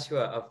going to ask you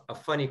a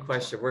funny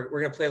question. We're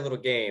going to play a little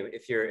game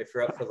if you're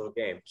up for a little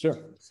game. Sure.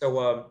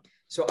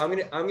 So I'm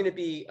going to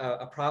be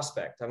a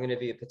prospect. I'm going to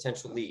be a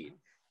potential lead.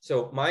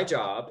 So my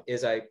job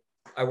is I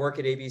work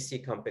at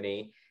ABC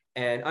Company,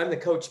 and I'm the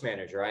coach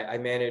manager. I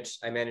manage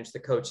the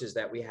coaches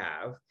that we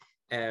have,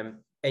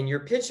 and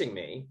you're pitching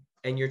me,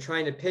 and you're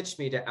trying to pitch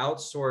me to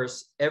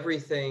outsource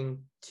everything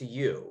to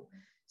you.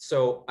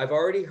 So I've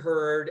already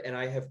heard, and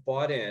I have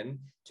bought in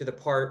to the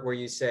part where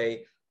you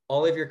say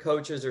all of your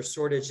coaches are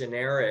sort of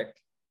generic,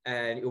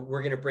 and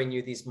we're going to bring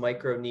you these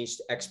micro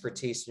niche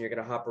expertise, and you're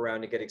going to hop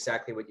around to get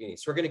exactly what you need.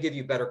 So we're going to give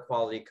you better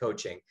quality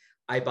coaching.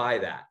 I buy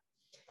that.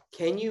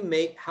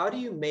 How do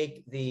you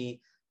make the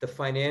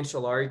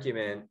financial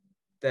argument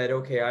that,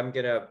 okay, I'm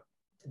going to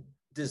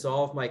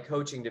dissolve my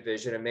coaching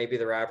division, and maybe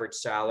their average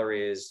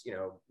salary is,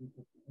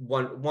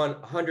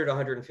 100,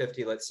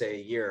 150, let's say,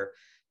 a year.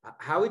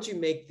 How would you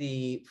make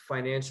the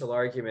financial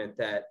argument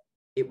that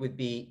it would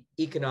be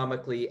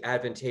economically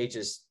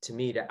advantageous to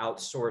me to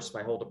outsource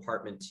my whole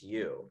department to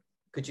you?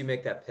 Could you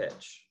make that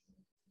pitch?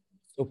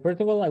 So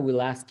first of all, I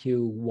will ask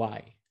you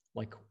why.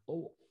 Like,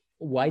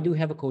 why do you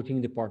have a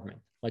coaching department?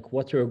 Like,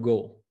 what's your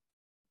goal?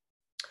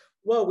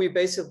 Well, we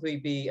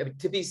basically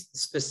to be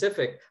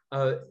specific,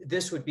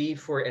 this would be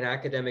for an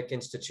academic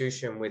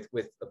institution with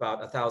about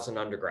 1,000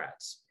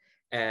 undergrads.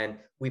 And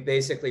we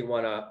basically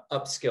want to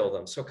upskill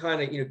them. So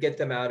kind of, get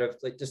them out of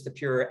like just the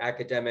pure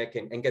academic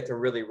and get them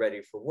really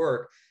ready for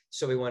work.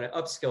 So we want to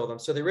upskill them.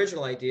 So the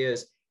original idea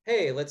is,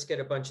 hey, let's get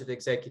a bunch of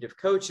executive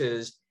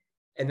coaches.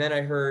 And then I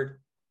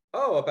heard,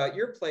 about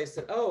your place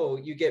that,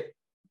 you get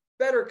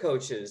better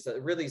coaches that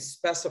really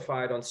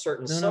specified on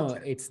certain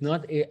subjects. No, it's not.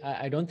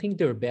 I don't think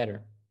they're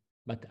better,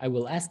 but I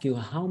will ask you,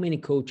 how many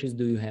coaches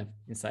do you have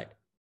inside,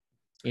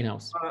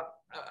 in-house?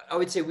 I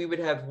would say we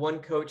would have one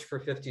coach for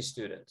 50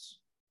 students.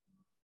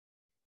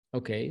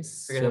 Okay,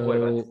 so you're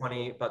gonna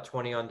have about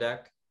 20 on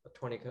deck.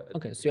 20.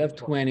 Okay, so you have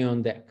 20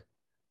 on deck.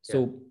 So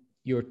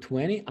your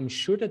 20, I'm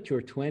sure that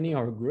your 20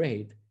 are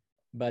great,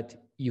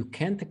 but you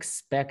can't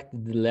expect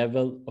the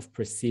level of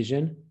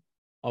precision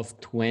of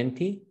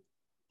 20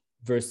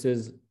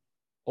 versus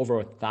over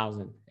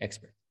 1,000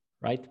 experts,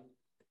 right?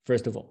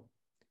 First of all,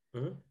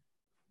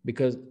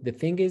 because the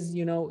thing is,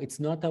 it's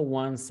not a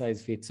one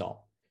size fits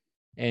all.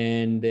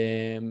 And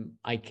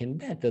I can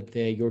bet that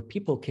your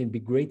people can be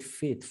great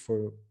fit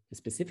for a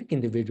specific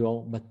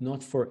individual, but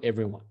not for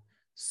everyone.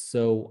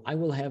 So I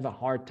will have a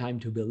hard time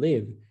to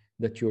believe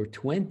that your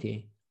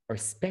 20 are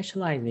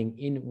specializing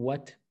in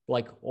what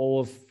like all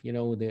of,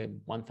 the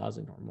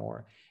 1,000 or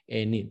more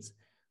needs.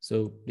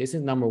 So this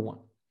is number one.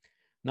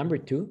 Number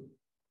two,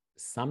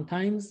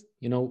 sometimes,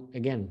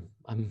 again,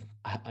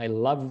 I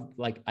love,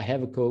 like I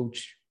have a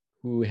coach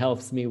who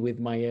helps me with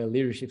my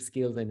leadership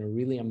skills, and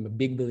I'm a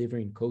big believer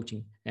in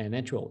coaching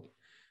naturally,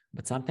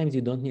 but sometimes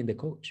you don't need the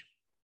coach.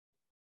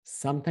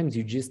 Sometimes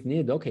you just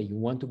need, you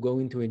want to go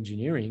into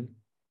engineering,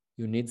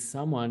 you need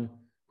someone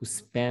who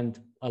spent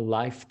a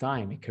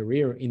lifetime, a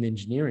career in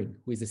engineering,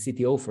 who is a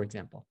CTO, for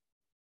example,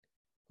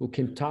 who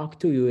can talk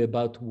to you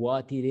about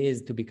what it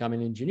is to become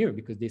an engineer,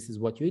 because this is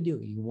what you do.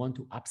 You want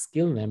to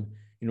upskill them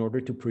in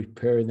order to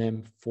prepare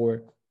them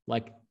for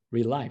like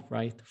real life,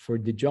 right? For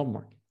the job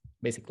market,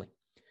 basically.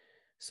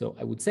 So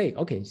I would say,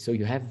 so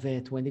you have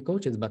 20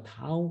 coaches, but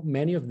how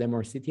many of them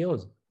are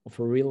CTOs of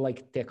real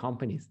like tech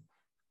companies?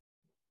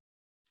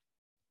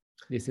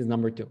 This is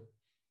number two.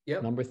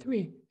 Yep. Number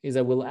three is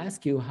I will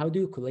ask you, how do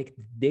you collect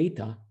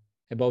data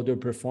about their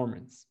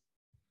performance?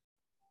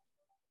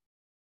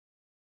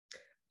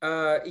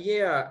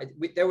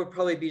 That would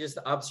probably be just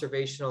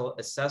observational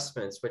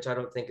assessments, which I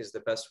don't think is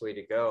the best way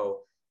to go.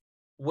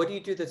 What do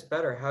you do that's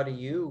better? How do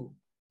you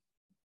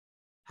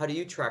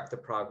track the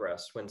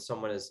progress when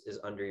someone is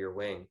under your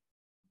wing?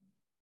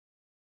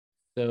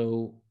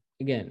 So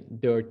again,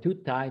 there are two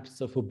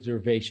types of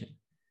observation.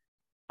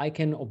 I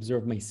can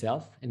observe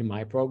myself and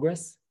my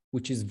progress,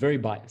 which is very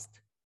biased.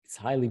 It's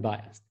highly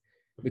biased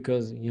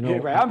because,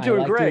 I'm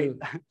doing great.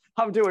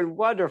 I'm doing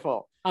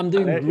wonderful. I'm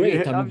doing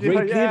great. I'm a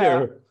great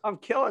leader. I'm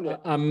killing it.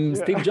 I'm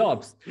Steve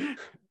Jobs.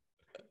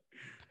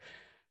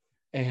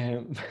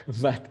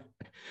 But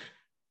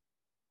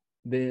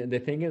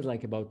the thing is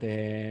like about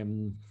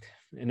an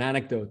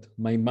anecdote.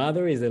 My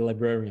mother is a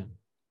librarian,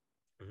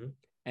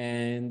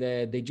 and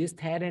they just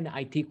had an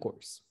IT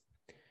course,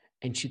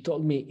 and she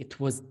told me it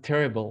was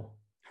terrible.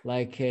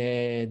 Like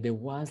there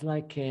was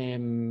like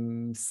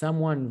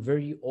someone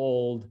very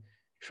old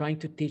trying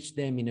to teach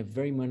them in a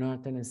very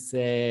monotonous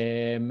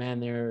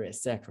manner,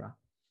 etc.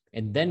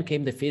 And then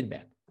came the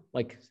feedback,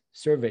 like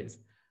surveys.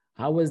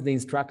 How was the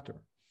instructor?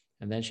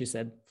 And then she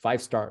said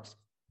 5 stars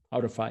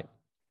out of 5.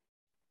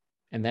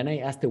 And then I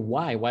asked her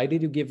why. Why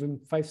did you give him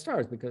 5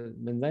 stars? Because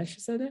and then she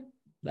said,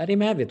 let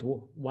him have it.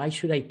 Why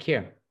should I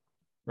care,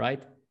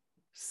 right?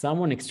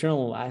 Someone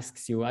external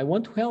asks you, I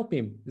want to help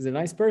him. He's a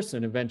nice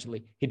person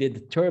eventually. He did a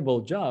terrible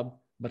job,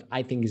 but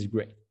I think he's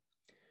great.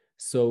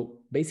 So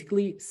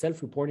basically,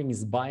 self-reporting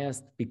is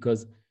biased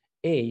because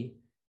A,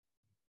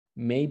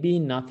 maybe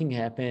nothing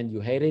happened, you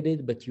hated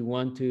it, but you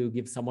want to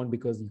give someone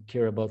because you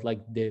care about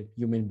like the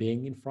human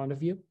being in front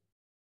of you,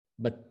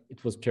 but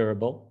it was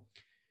terrible.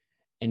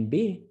 And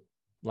B,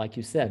 like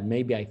you said,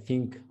 maybe I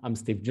think I'm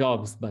Steve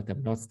Jobs, but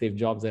I'm not Steve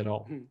Jobs at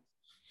all.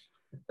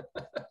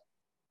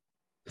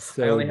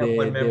 So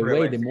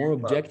the more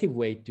objective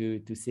way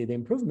to see the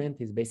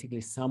improvement is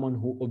basically someone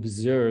who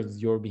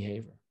observes your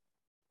behavior.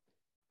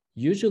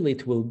 Usually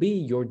it will be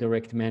your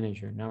direct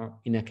manager. Now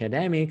in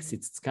academics,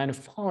 it's kind of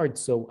hard.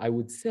 So I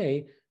would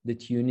say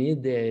that you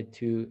need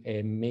to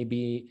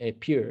maybe a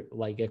peer,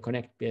 like a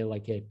connect,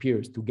 like a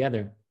peers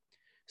together.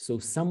 So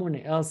someone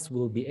else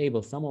will be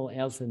able, someone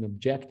else an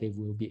objective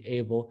will be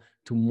able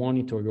to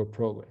monitor your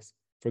progress.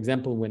 For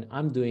example, when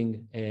I'm doing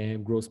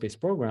growth space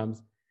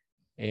programs,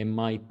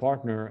 my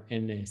partner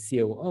and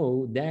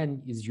COO,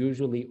 Dan, is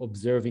usually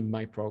observing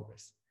my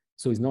progress.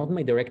 So he's not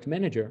my direct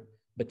manager,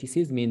 but he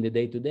sees me in the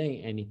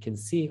day-to-day and he can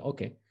see,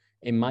 okay,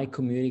 am I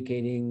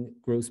communicating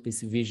growth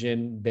space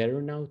vision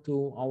better now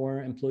to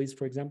our employees,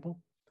 for example,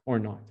 or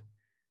not?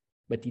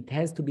 But it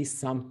has to be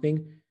something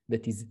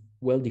that is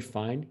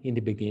well-defined in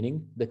the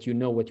beginning, that you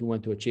know what you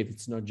want to achieve.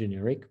 It's not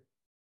generic.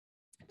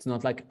 It's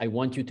not like, I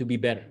want you to be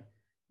better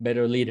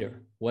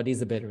leader. What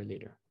is a better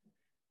leader?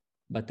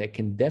 But I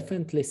can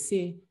definitely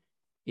see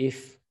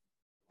if,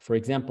 for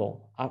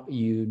example,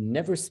 you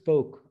never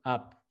spoke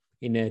up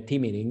in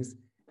team meetings,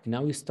 and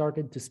now you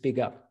started to speak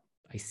up.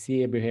 I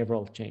see a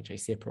behavioral change. I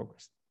see a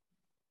progress.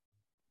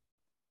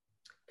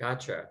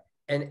 Gotcha.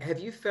 And have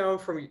you found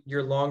from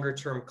your longer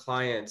term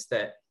clients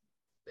that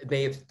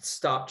may have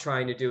stopped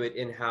trying to do it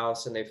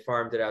in-house and they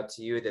farmed it out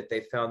to you, that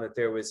they found that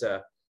there was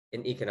an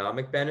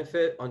economic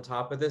benefit on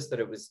top of this, that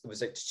it was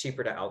like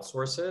cheaper to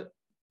outsource it?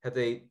 Have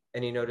they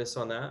any notice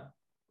on that?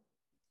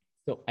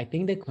 So I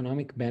think the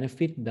economic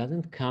benefit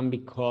doesn't come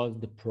because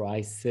the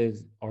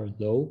prices are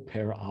low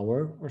per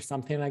hour or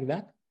something like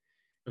that.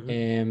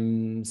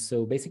 Mm-hmm.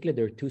 So basically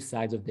there are two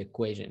sides of the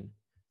equation.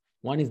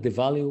 One is the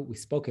value, we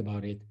spoke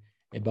about it.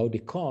 About the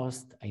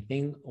cost, I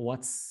think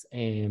what's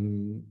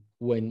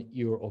when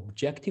you're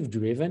objective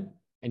driven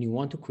and you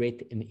want to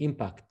create an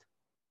impact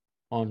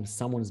on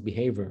someone's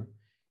behavior,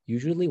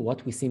 usually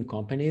what we see in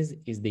companies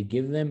is they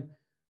give them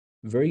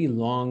very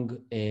long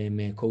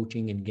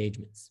coaching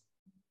engagements.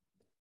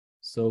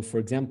 So for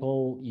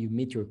example, you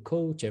meet your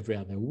coach every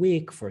other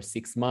week for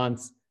 6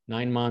 months,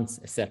 9 months,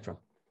 etc.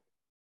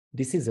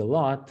 This is a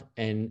lot.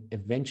 And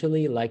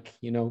eventually, like,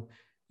 you know,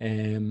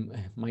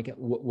 Mike,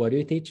 what do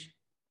you teach?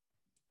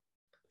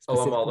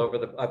 Oh, I'm all over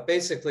the,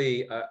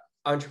 basically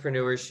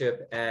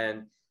entrepreneurship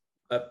and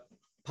a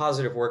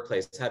positive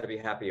workplace, how to be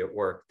happy at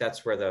work.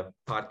 That's where the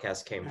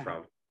podcast came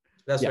from.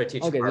 That's what I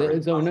teach.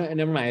 Okay, so no,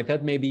 never mind. I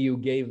thought maybe you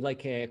gave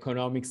like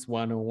economics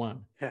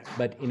 101.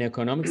 But in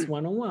economics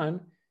 101,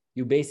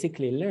 you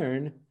basically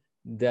learn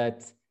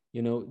that,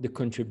 you know, the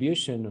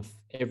contribution of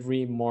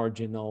every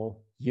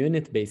marginal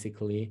unit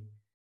basically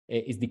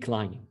is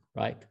declining,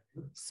 right?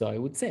 So I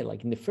would say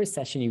like in the first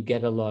session, you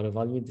get a lot of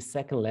value, the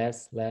second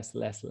less,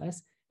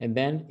 and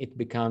then it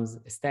becomes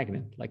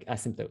stagnant, like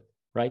asymptote,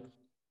 right?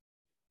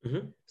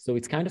 Mm-hmm. So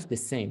it's kind of the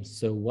same.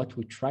 So what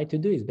we try to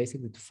do is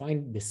basically to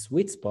find the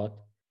sweet spot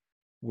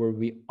where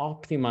we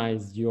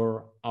optimize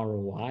your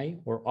ROI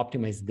or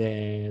optimize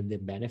the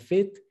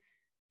benefit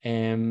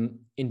in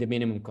the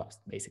minimum cost,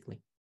 basically.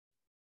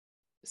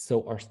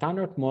 So our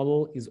standard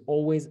model is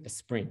always a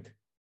sprint.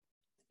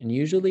 And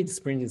usually the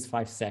sprint is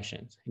 5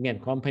 sessions. Again,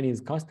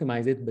 companies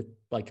customize it, but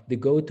like the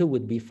go-to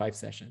would be 5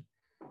 sessions.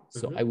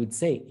 So I would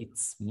say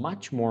it's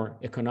much more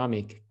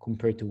economic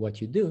compared to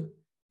what you do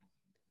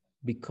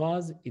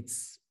because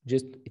it's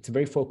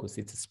very focused.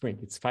 It's a sprint,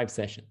 it's 5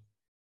 sessions.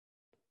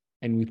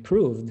 And we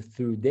proved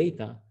through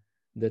data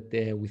that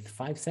with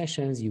 5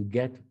 sessions, you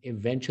get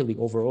eventually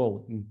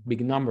overall in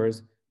big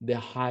numbers, the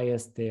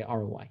highest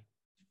ROI.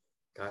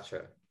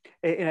 Gotcha.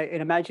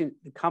 And imagine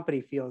the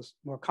company feels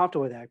more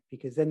comfortable with that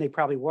because then they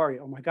probably worry,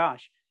 oh my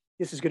gosh,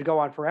 this is going to go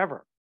on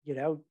forever. You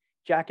know,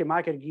 Jack and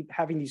Mike are going to keep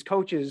having these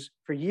coaches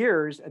for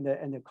years and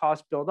the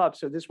costs build up.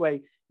 So this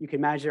way you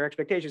can manage their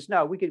expectations.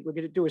 No, we're going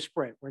to do a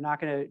sprint. We're not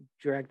going to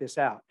drag this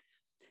out.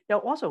 Now,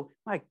 also,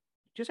 Mike,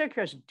 just out of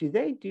curiosity, do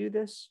they do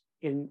this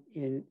in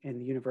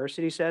the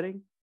university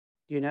setting,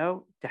 you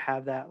know, to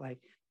have that like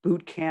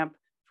boot camp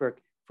for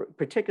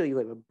particularly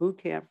like a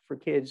boot camp for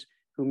kids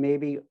who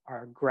maybe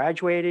are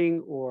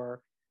graduating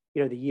or,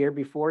 you know, the year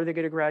before they're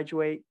going to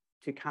graduate,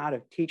 to kind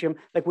of teach them,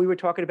 like we were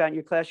talking about in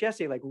your class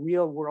yesterday, like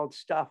real world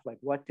stuff, like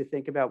what to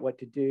think about, what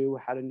to do,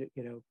 how to,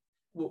 you know.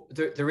 Well,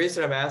 the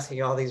reason I'm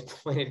asking all these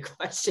pointed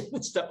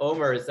questions to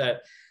Omer is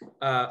that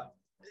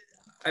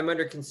I'm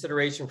under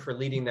consideration for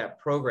leading that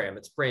program.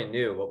 It's brand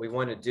new. What we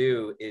want to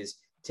do is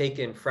take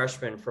in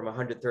freshmen from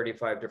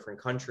 135 different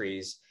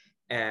countries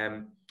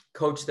and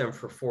coach them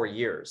for 4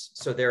 years.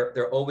 So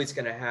they're always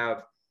going to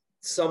have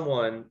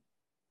someone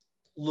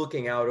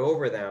looking out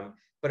over them.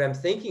 But I'm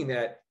thinking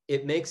that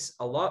it makes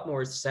a lot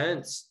more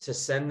sense to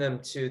send them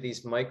to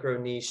these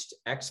micro niched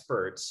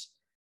experts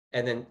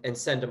and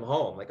send them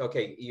home. Like,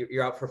 okay,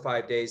 you're out for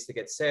 5 days to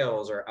get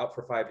sales, or out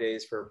for 5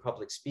 days for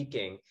public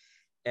speaking.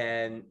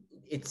 And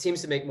it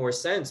seems to make more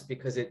sense,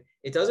 because it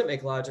doesn't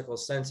make logical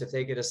sense if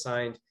they get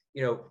assigned,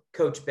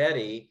 Coach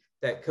Betty,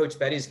 that Coach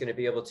Betty's going to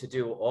be able to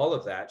do all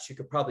of that. She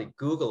could probably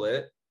Google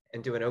it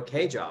and do an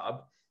okay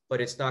job,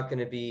 but it's not going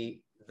to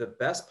be the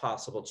best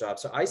possible job.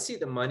 So I see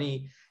the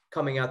money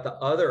coming out the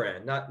other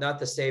end, not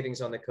the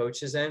savings on the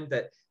coach's end,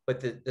 but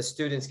the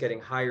students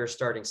getting higher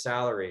starting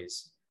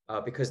salaries,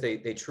 because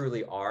they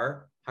truly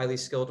are highly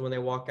skilled when they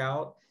walk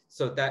out.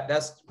 So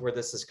that's where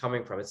this is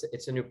coming from.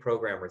 It's a new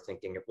program we're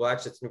thinking of. Well,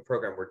 actually, it's a new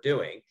program we're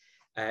doing.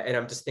 And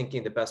I'm just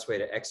thinking the best way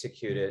to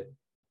execute it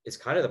is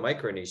kind of the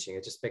micro niching.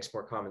 It just makes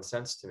more common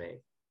sense to me.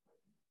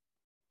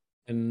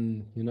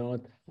 And you know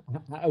what?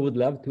 I would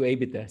love to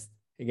A/B test.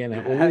 Again, I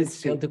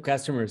always tell to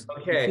customers,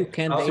 okay, if you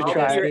can't A/B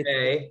test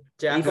it,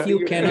 if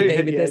you cannot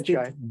A/B test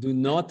it, do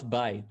not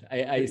buy it.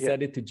 I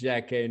said it to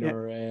Jack in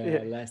our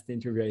last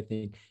interview, I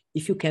think.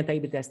 If you can't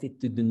A/B test it,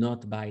 do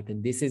not buy it.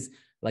 And this is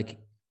like,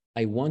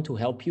 I want to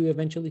help you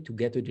eventually to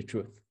get to the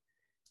truth.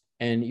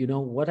 And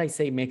what I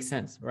say makes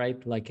sense,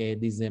 right? Like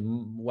these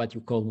what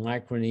you call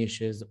micro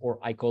niches, or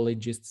I call it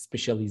just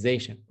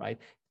specialization, right?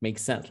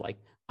 Makes sense. Like,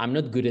 I'm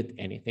not good at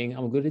anything.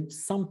 I'm good at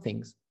some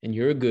things, and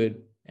you're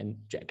good, and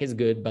Jack is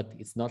good, but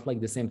it's not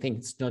like the same thing.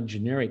 It's not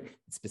generic,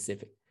 it's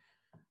specific.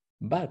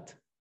 But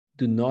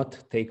do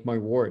not take my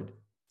word.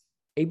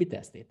 A/B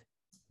test it.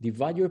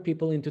 Divide your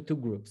people into two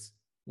groups.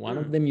 One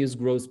of them use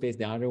GrowthSpace,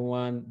 the other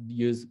one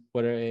use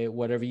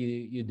whatever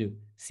you do.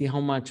 See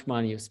how much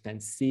money you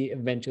spend. See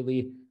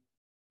eventually,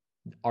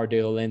 are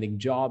they landing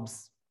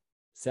jobs,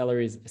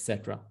 salaries,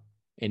 etc.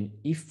 And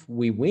if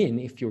we win,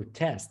 if your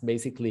test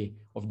basically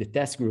of the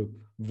test group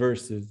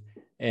versus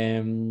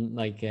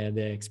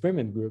the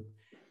experiment group,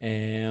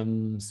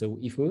 so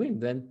if we win,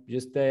 then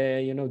just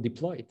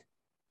deploy it.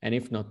 And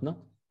if not, no.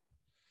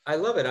 I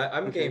love it.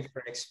 I'm game for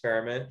an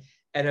experiment.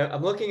 And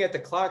I'm looking at the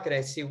clock and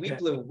I see we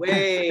blew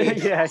way.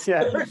 Yes.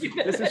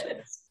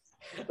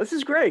 This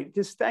is great.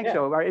 Just thanks,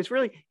 Omar. It's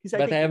really,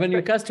 but I have a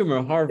new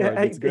customer, Harvard.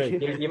 It's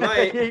great. You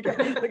might.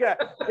 Look at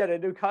that. Get a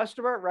new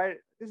customer, right?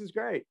 This is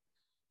great.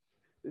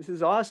 This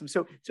is awesome.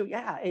 So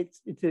yeah,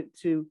 it's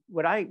to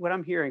what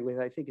I'm hearing with,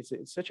 I think it's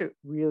such a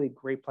really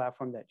great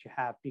platform that you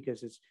have,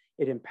 because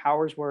it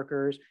empowers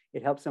workers,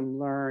 it helps them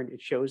learn,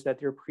 it shows that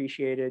they're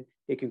appreciated,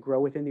 they can grow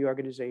within the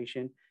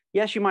organization.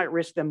 Yes, you might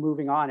risk them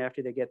moving on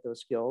after they get those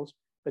skills,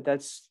 but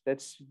that's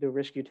the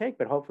risk you take,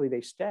 but hopefully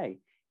they stay.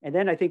 And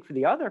then I think for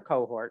the other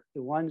cohort,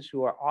 the ones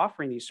who are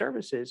offering these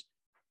services,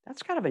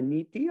 that's kind of a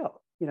neat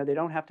deal. They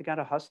don't have to kind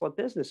of hustle a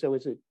business. So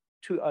it's a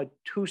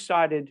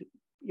two-sided,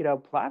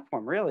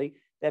 platform really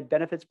that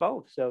benefits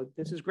both. So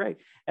this is great.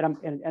 And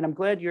I'm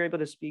glad you're able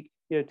to speak,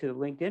 to the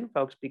LinkedIn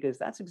folks, because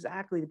that's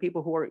exactly the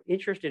people who are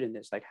interested in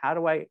this. Like,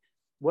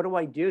 what do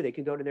I do? They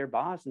can go to their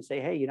boss and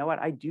say, hey, you know what?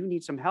 I do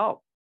need some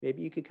help.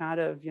 Maybe you could kind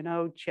of,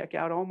 check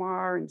out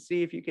Omar and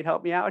see if you could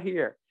help me out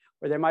here.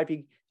 Or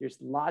there's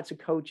lots of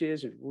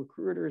coaches and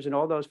recruiters and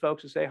all those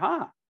folks who say,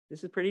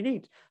 this is pretty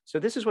neat. So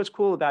this is what's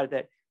cool about it,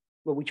 that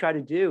what we try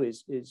to do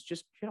is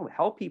just,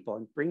 help people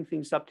and bring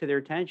things up to their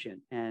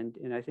attention. And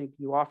I think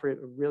you offer a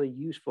really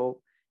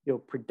useful,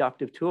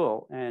 productive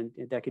tool, and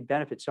that could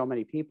benefit so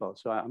many people.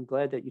 So I'm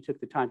glad that you took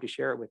the time to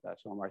share it with us,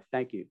 Omar.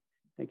 Thank you.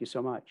 Thank you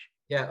so much.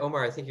 Yeah,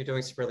 Omar, I think you're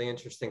doing some really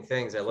interesting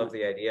things. I love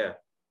the idea.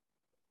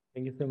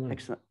 Thank you so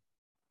much.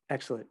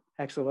 Excellent.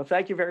 Well,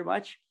 thank you very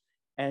much.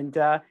 And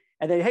then,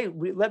 hey,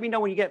 let me know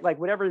when you get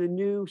whatever the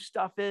new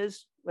stuff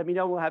is. Let me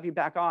know. We'll have you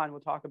back on.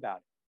 We'll talk about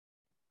it.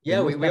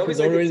 Yeah, we always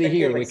already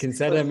here. We can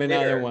set them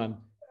another one.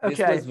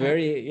 Okay.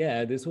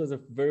 This was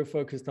very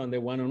focused on the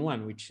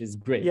one-on-one, which is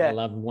great. Yeah. I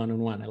love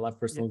one-on-one. I love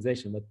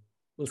personalization, but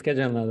we'll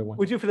schedule another one.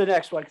 We'll do for the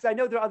next one, because I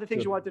know there are other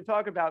things you want to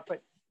talk about,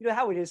 but you know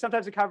how it is.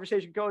 Sometimes the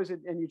conversation goes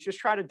and you just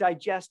try to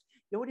digest.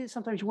 What it is,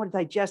 sometimes you want to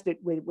digest it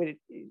when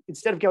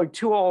instead of going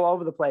too all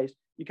over the place,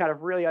 you kind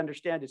of really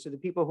understand it. So the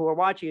people who are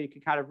watching it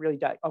can kind of really,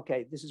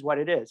 okay, this is what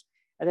it is.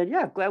 And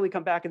then, glad we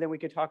come back and then we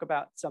can talk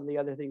about some of the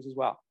other things as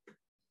well.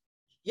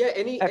 Yeah.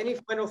 Any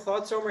final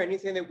thoughts, Omar?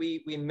 Anything that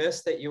we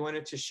missed that you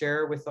wanted to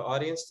share with the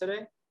audience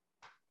today?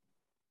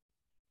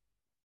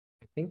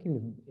 I think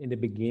in the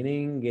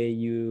beginning,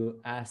 you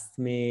asked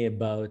me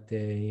about,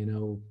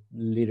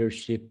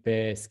 leadership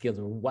skills,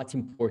 or what's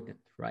important,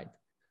 right?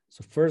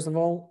 So first of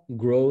all,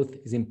 growth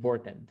is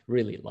important,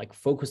 really. Like,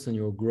 focus on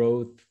your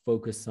growth,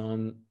 focus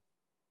on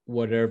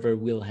whatever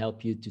will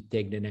help you to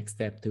take the next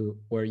step to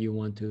where you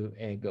want to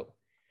go.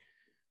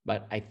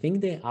 But I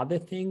think the other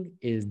thing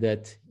is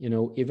that,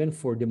 even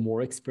for the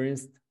more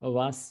experienced of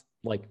us,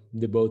 like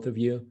the both of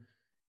you,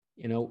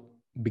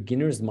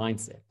 beginner's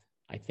mindset.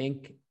 I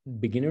think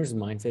beginner's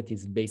mindset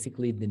is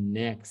basically the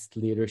next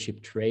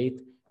leadership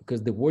trait,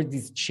 because the world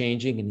is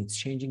changing and it's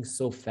changing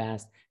so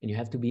fast, and you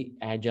have to be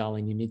agile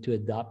and you need to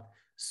adapt.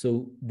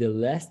 So the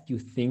less you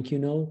think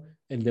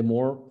and the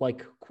more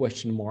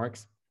question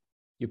marks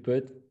you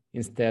put,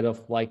 instead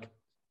of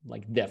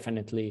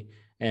definitely,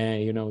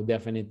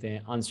 definite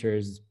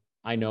answers.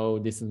 I know,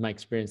 this is my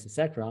experience,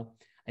 etc.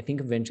 I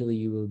think eventually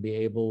you will be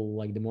able,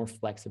 like the more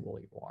flexible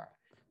you are,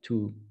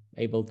 to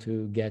able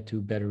to get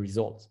to better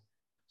results.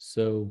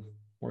 So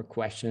more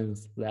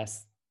questions,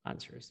 less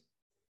answers.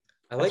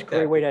 I like That's a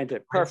great way to end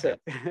it. Perfect.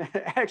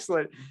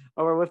 Excellent.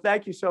 Omar, well,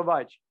 thank you so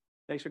much.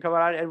 Thanks for coming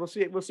on, and we'll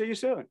see you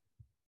soon.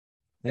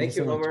 Thank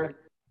you, Omar.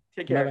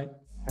 Take care.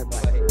 Bye-bye.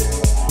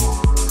 Bye-bye.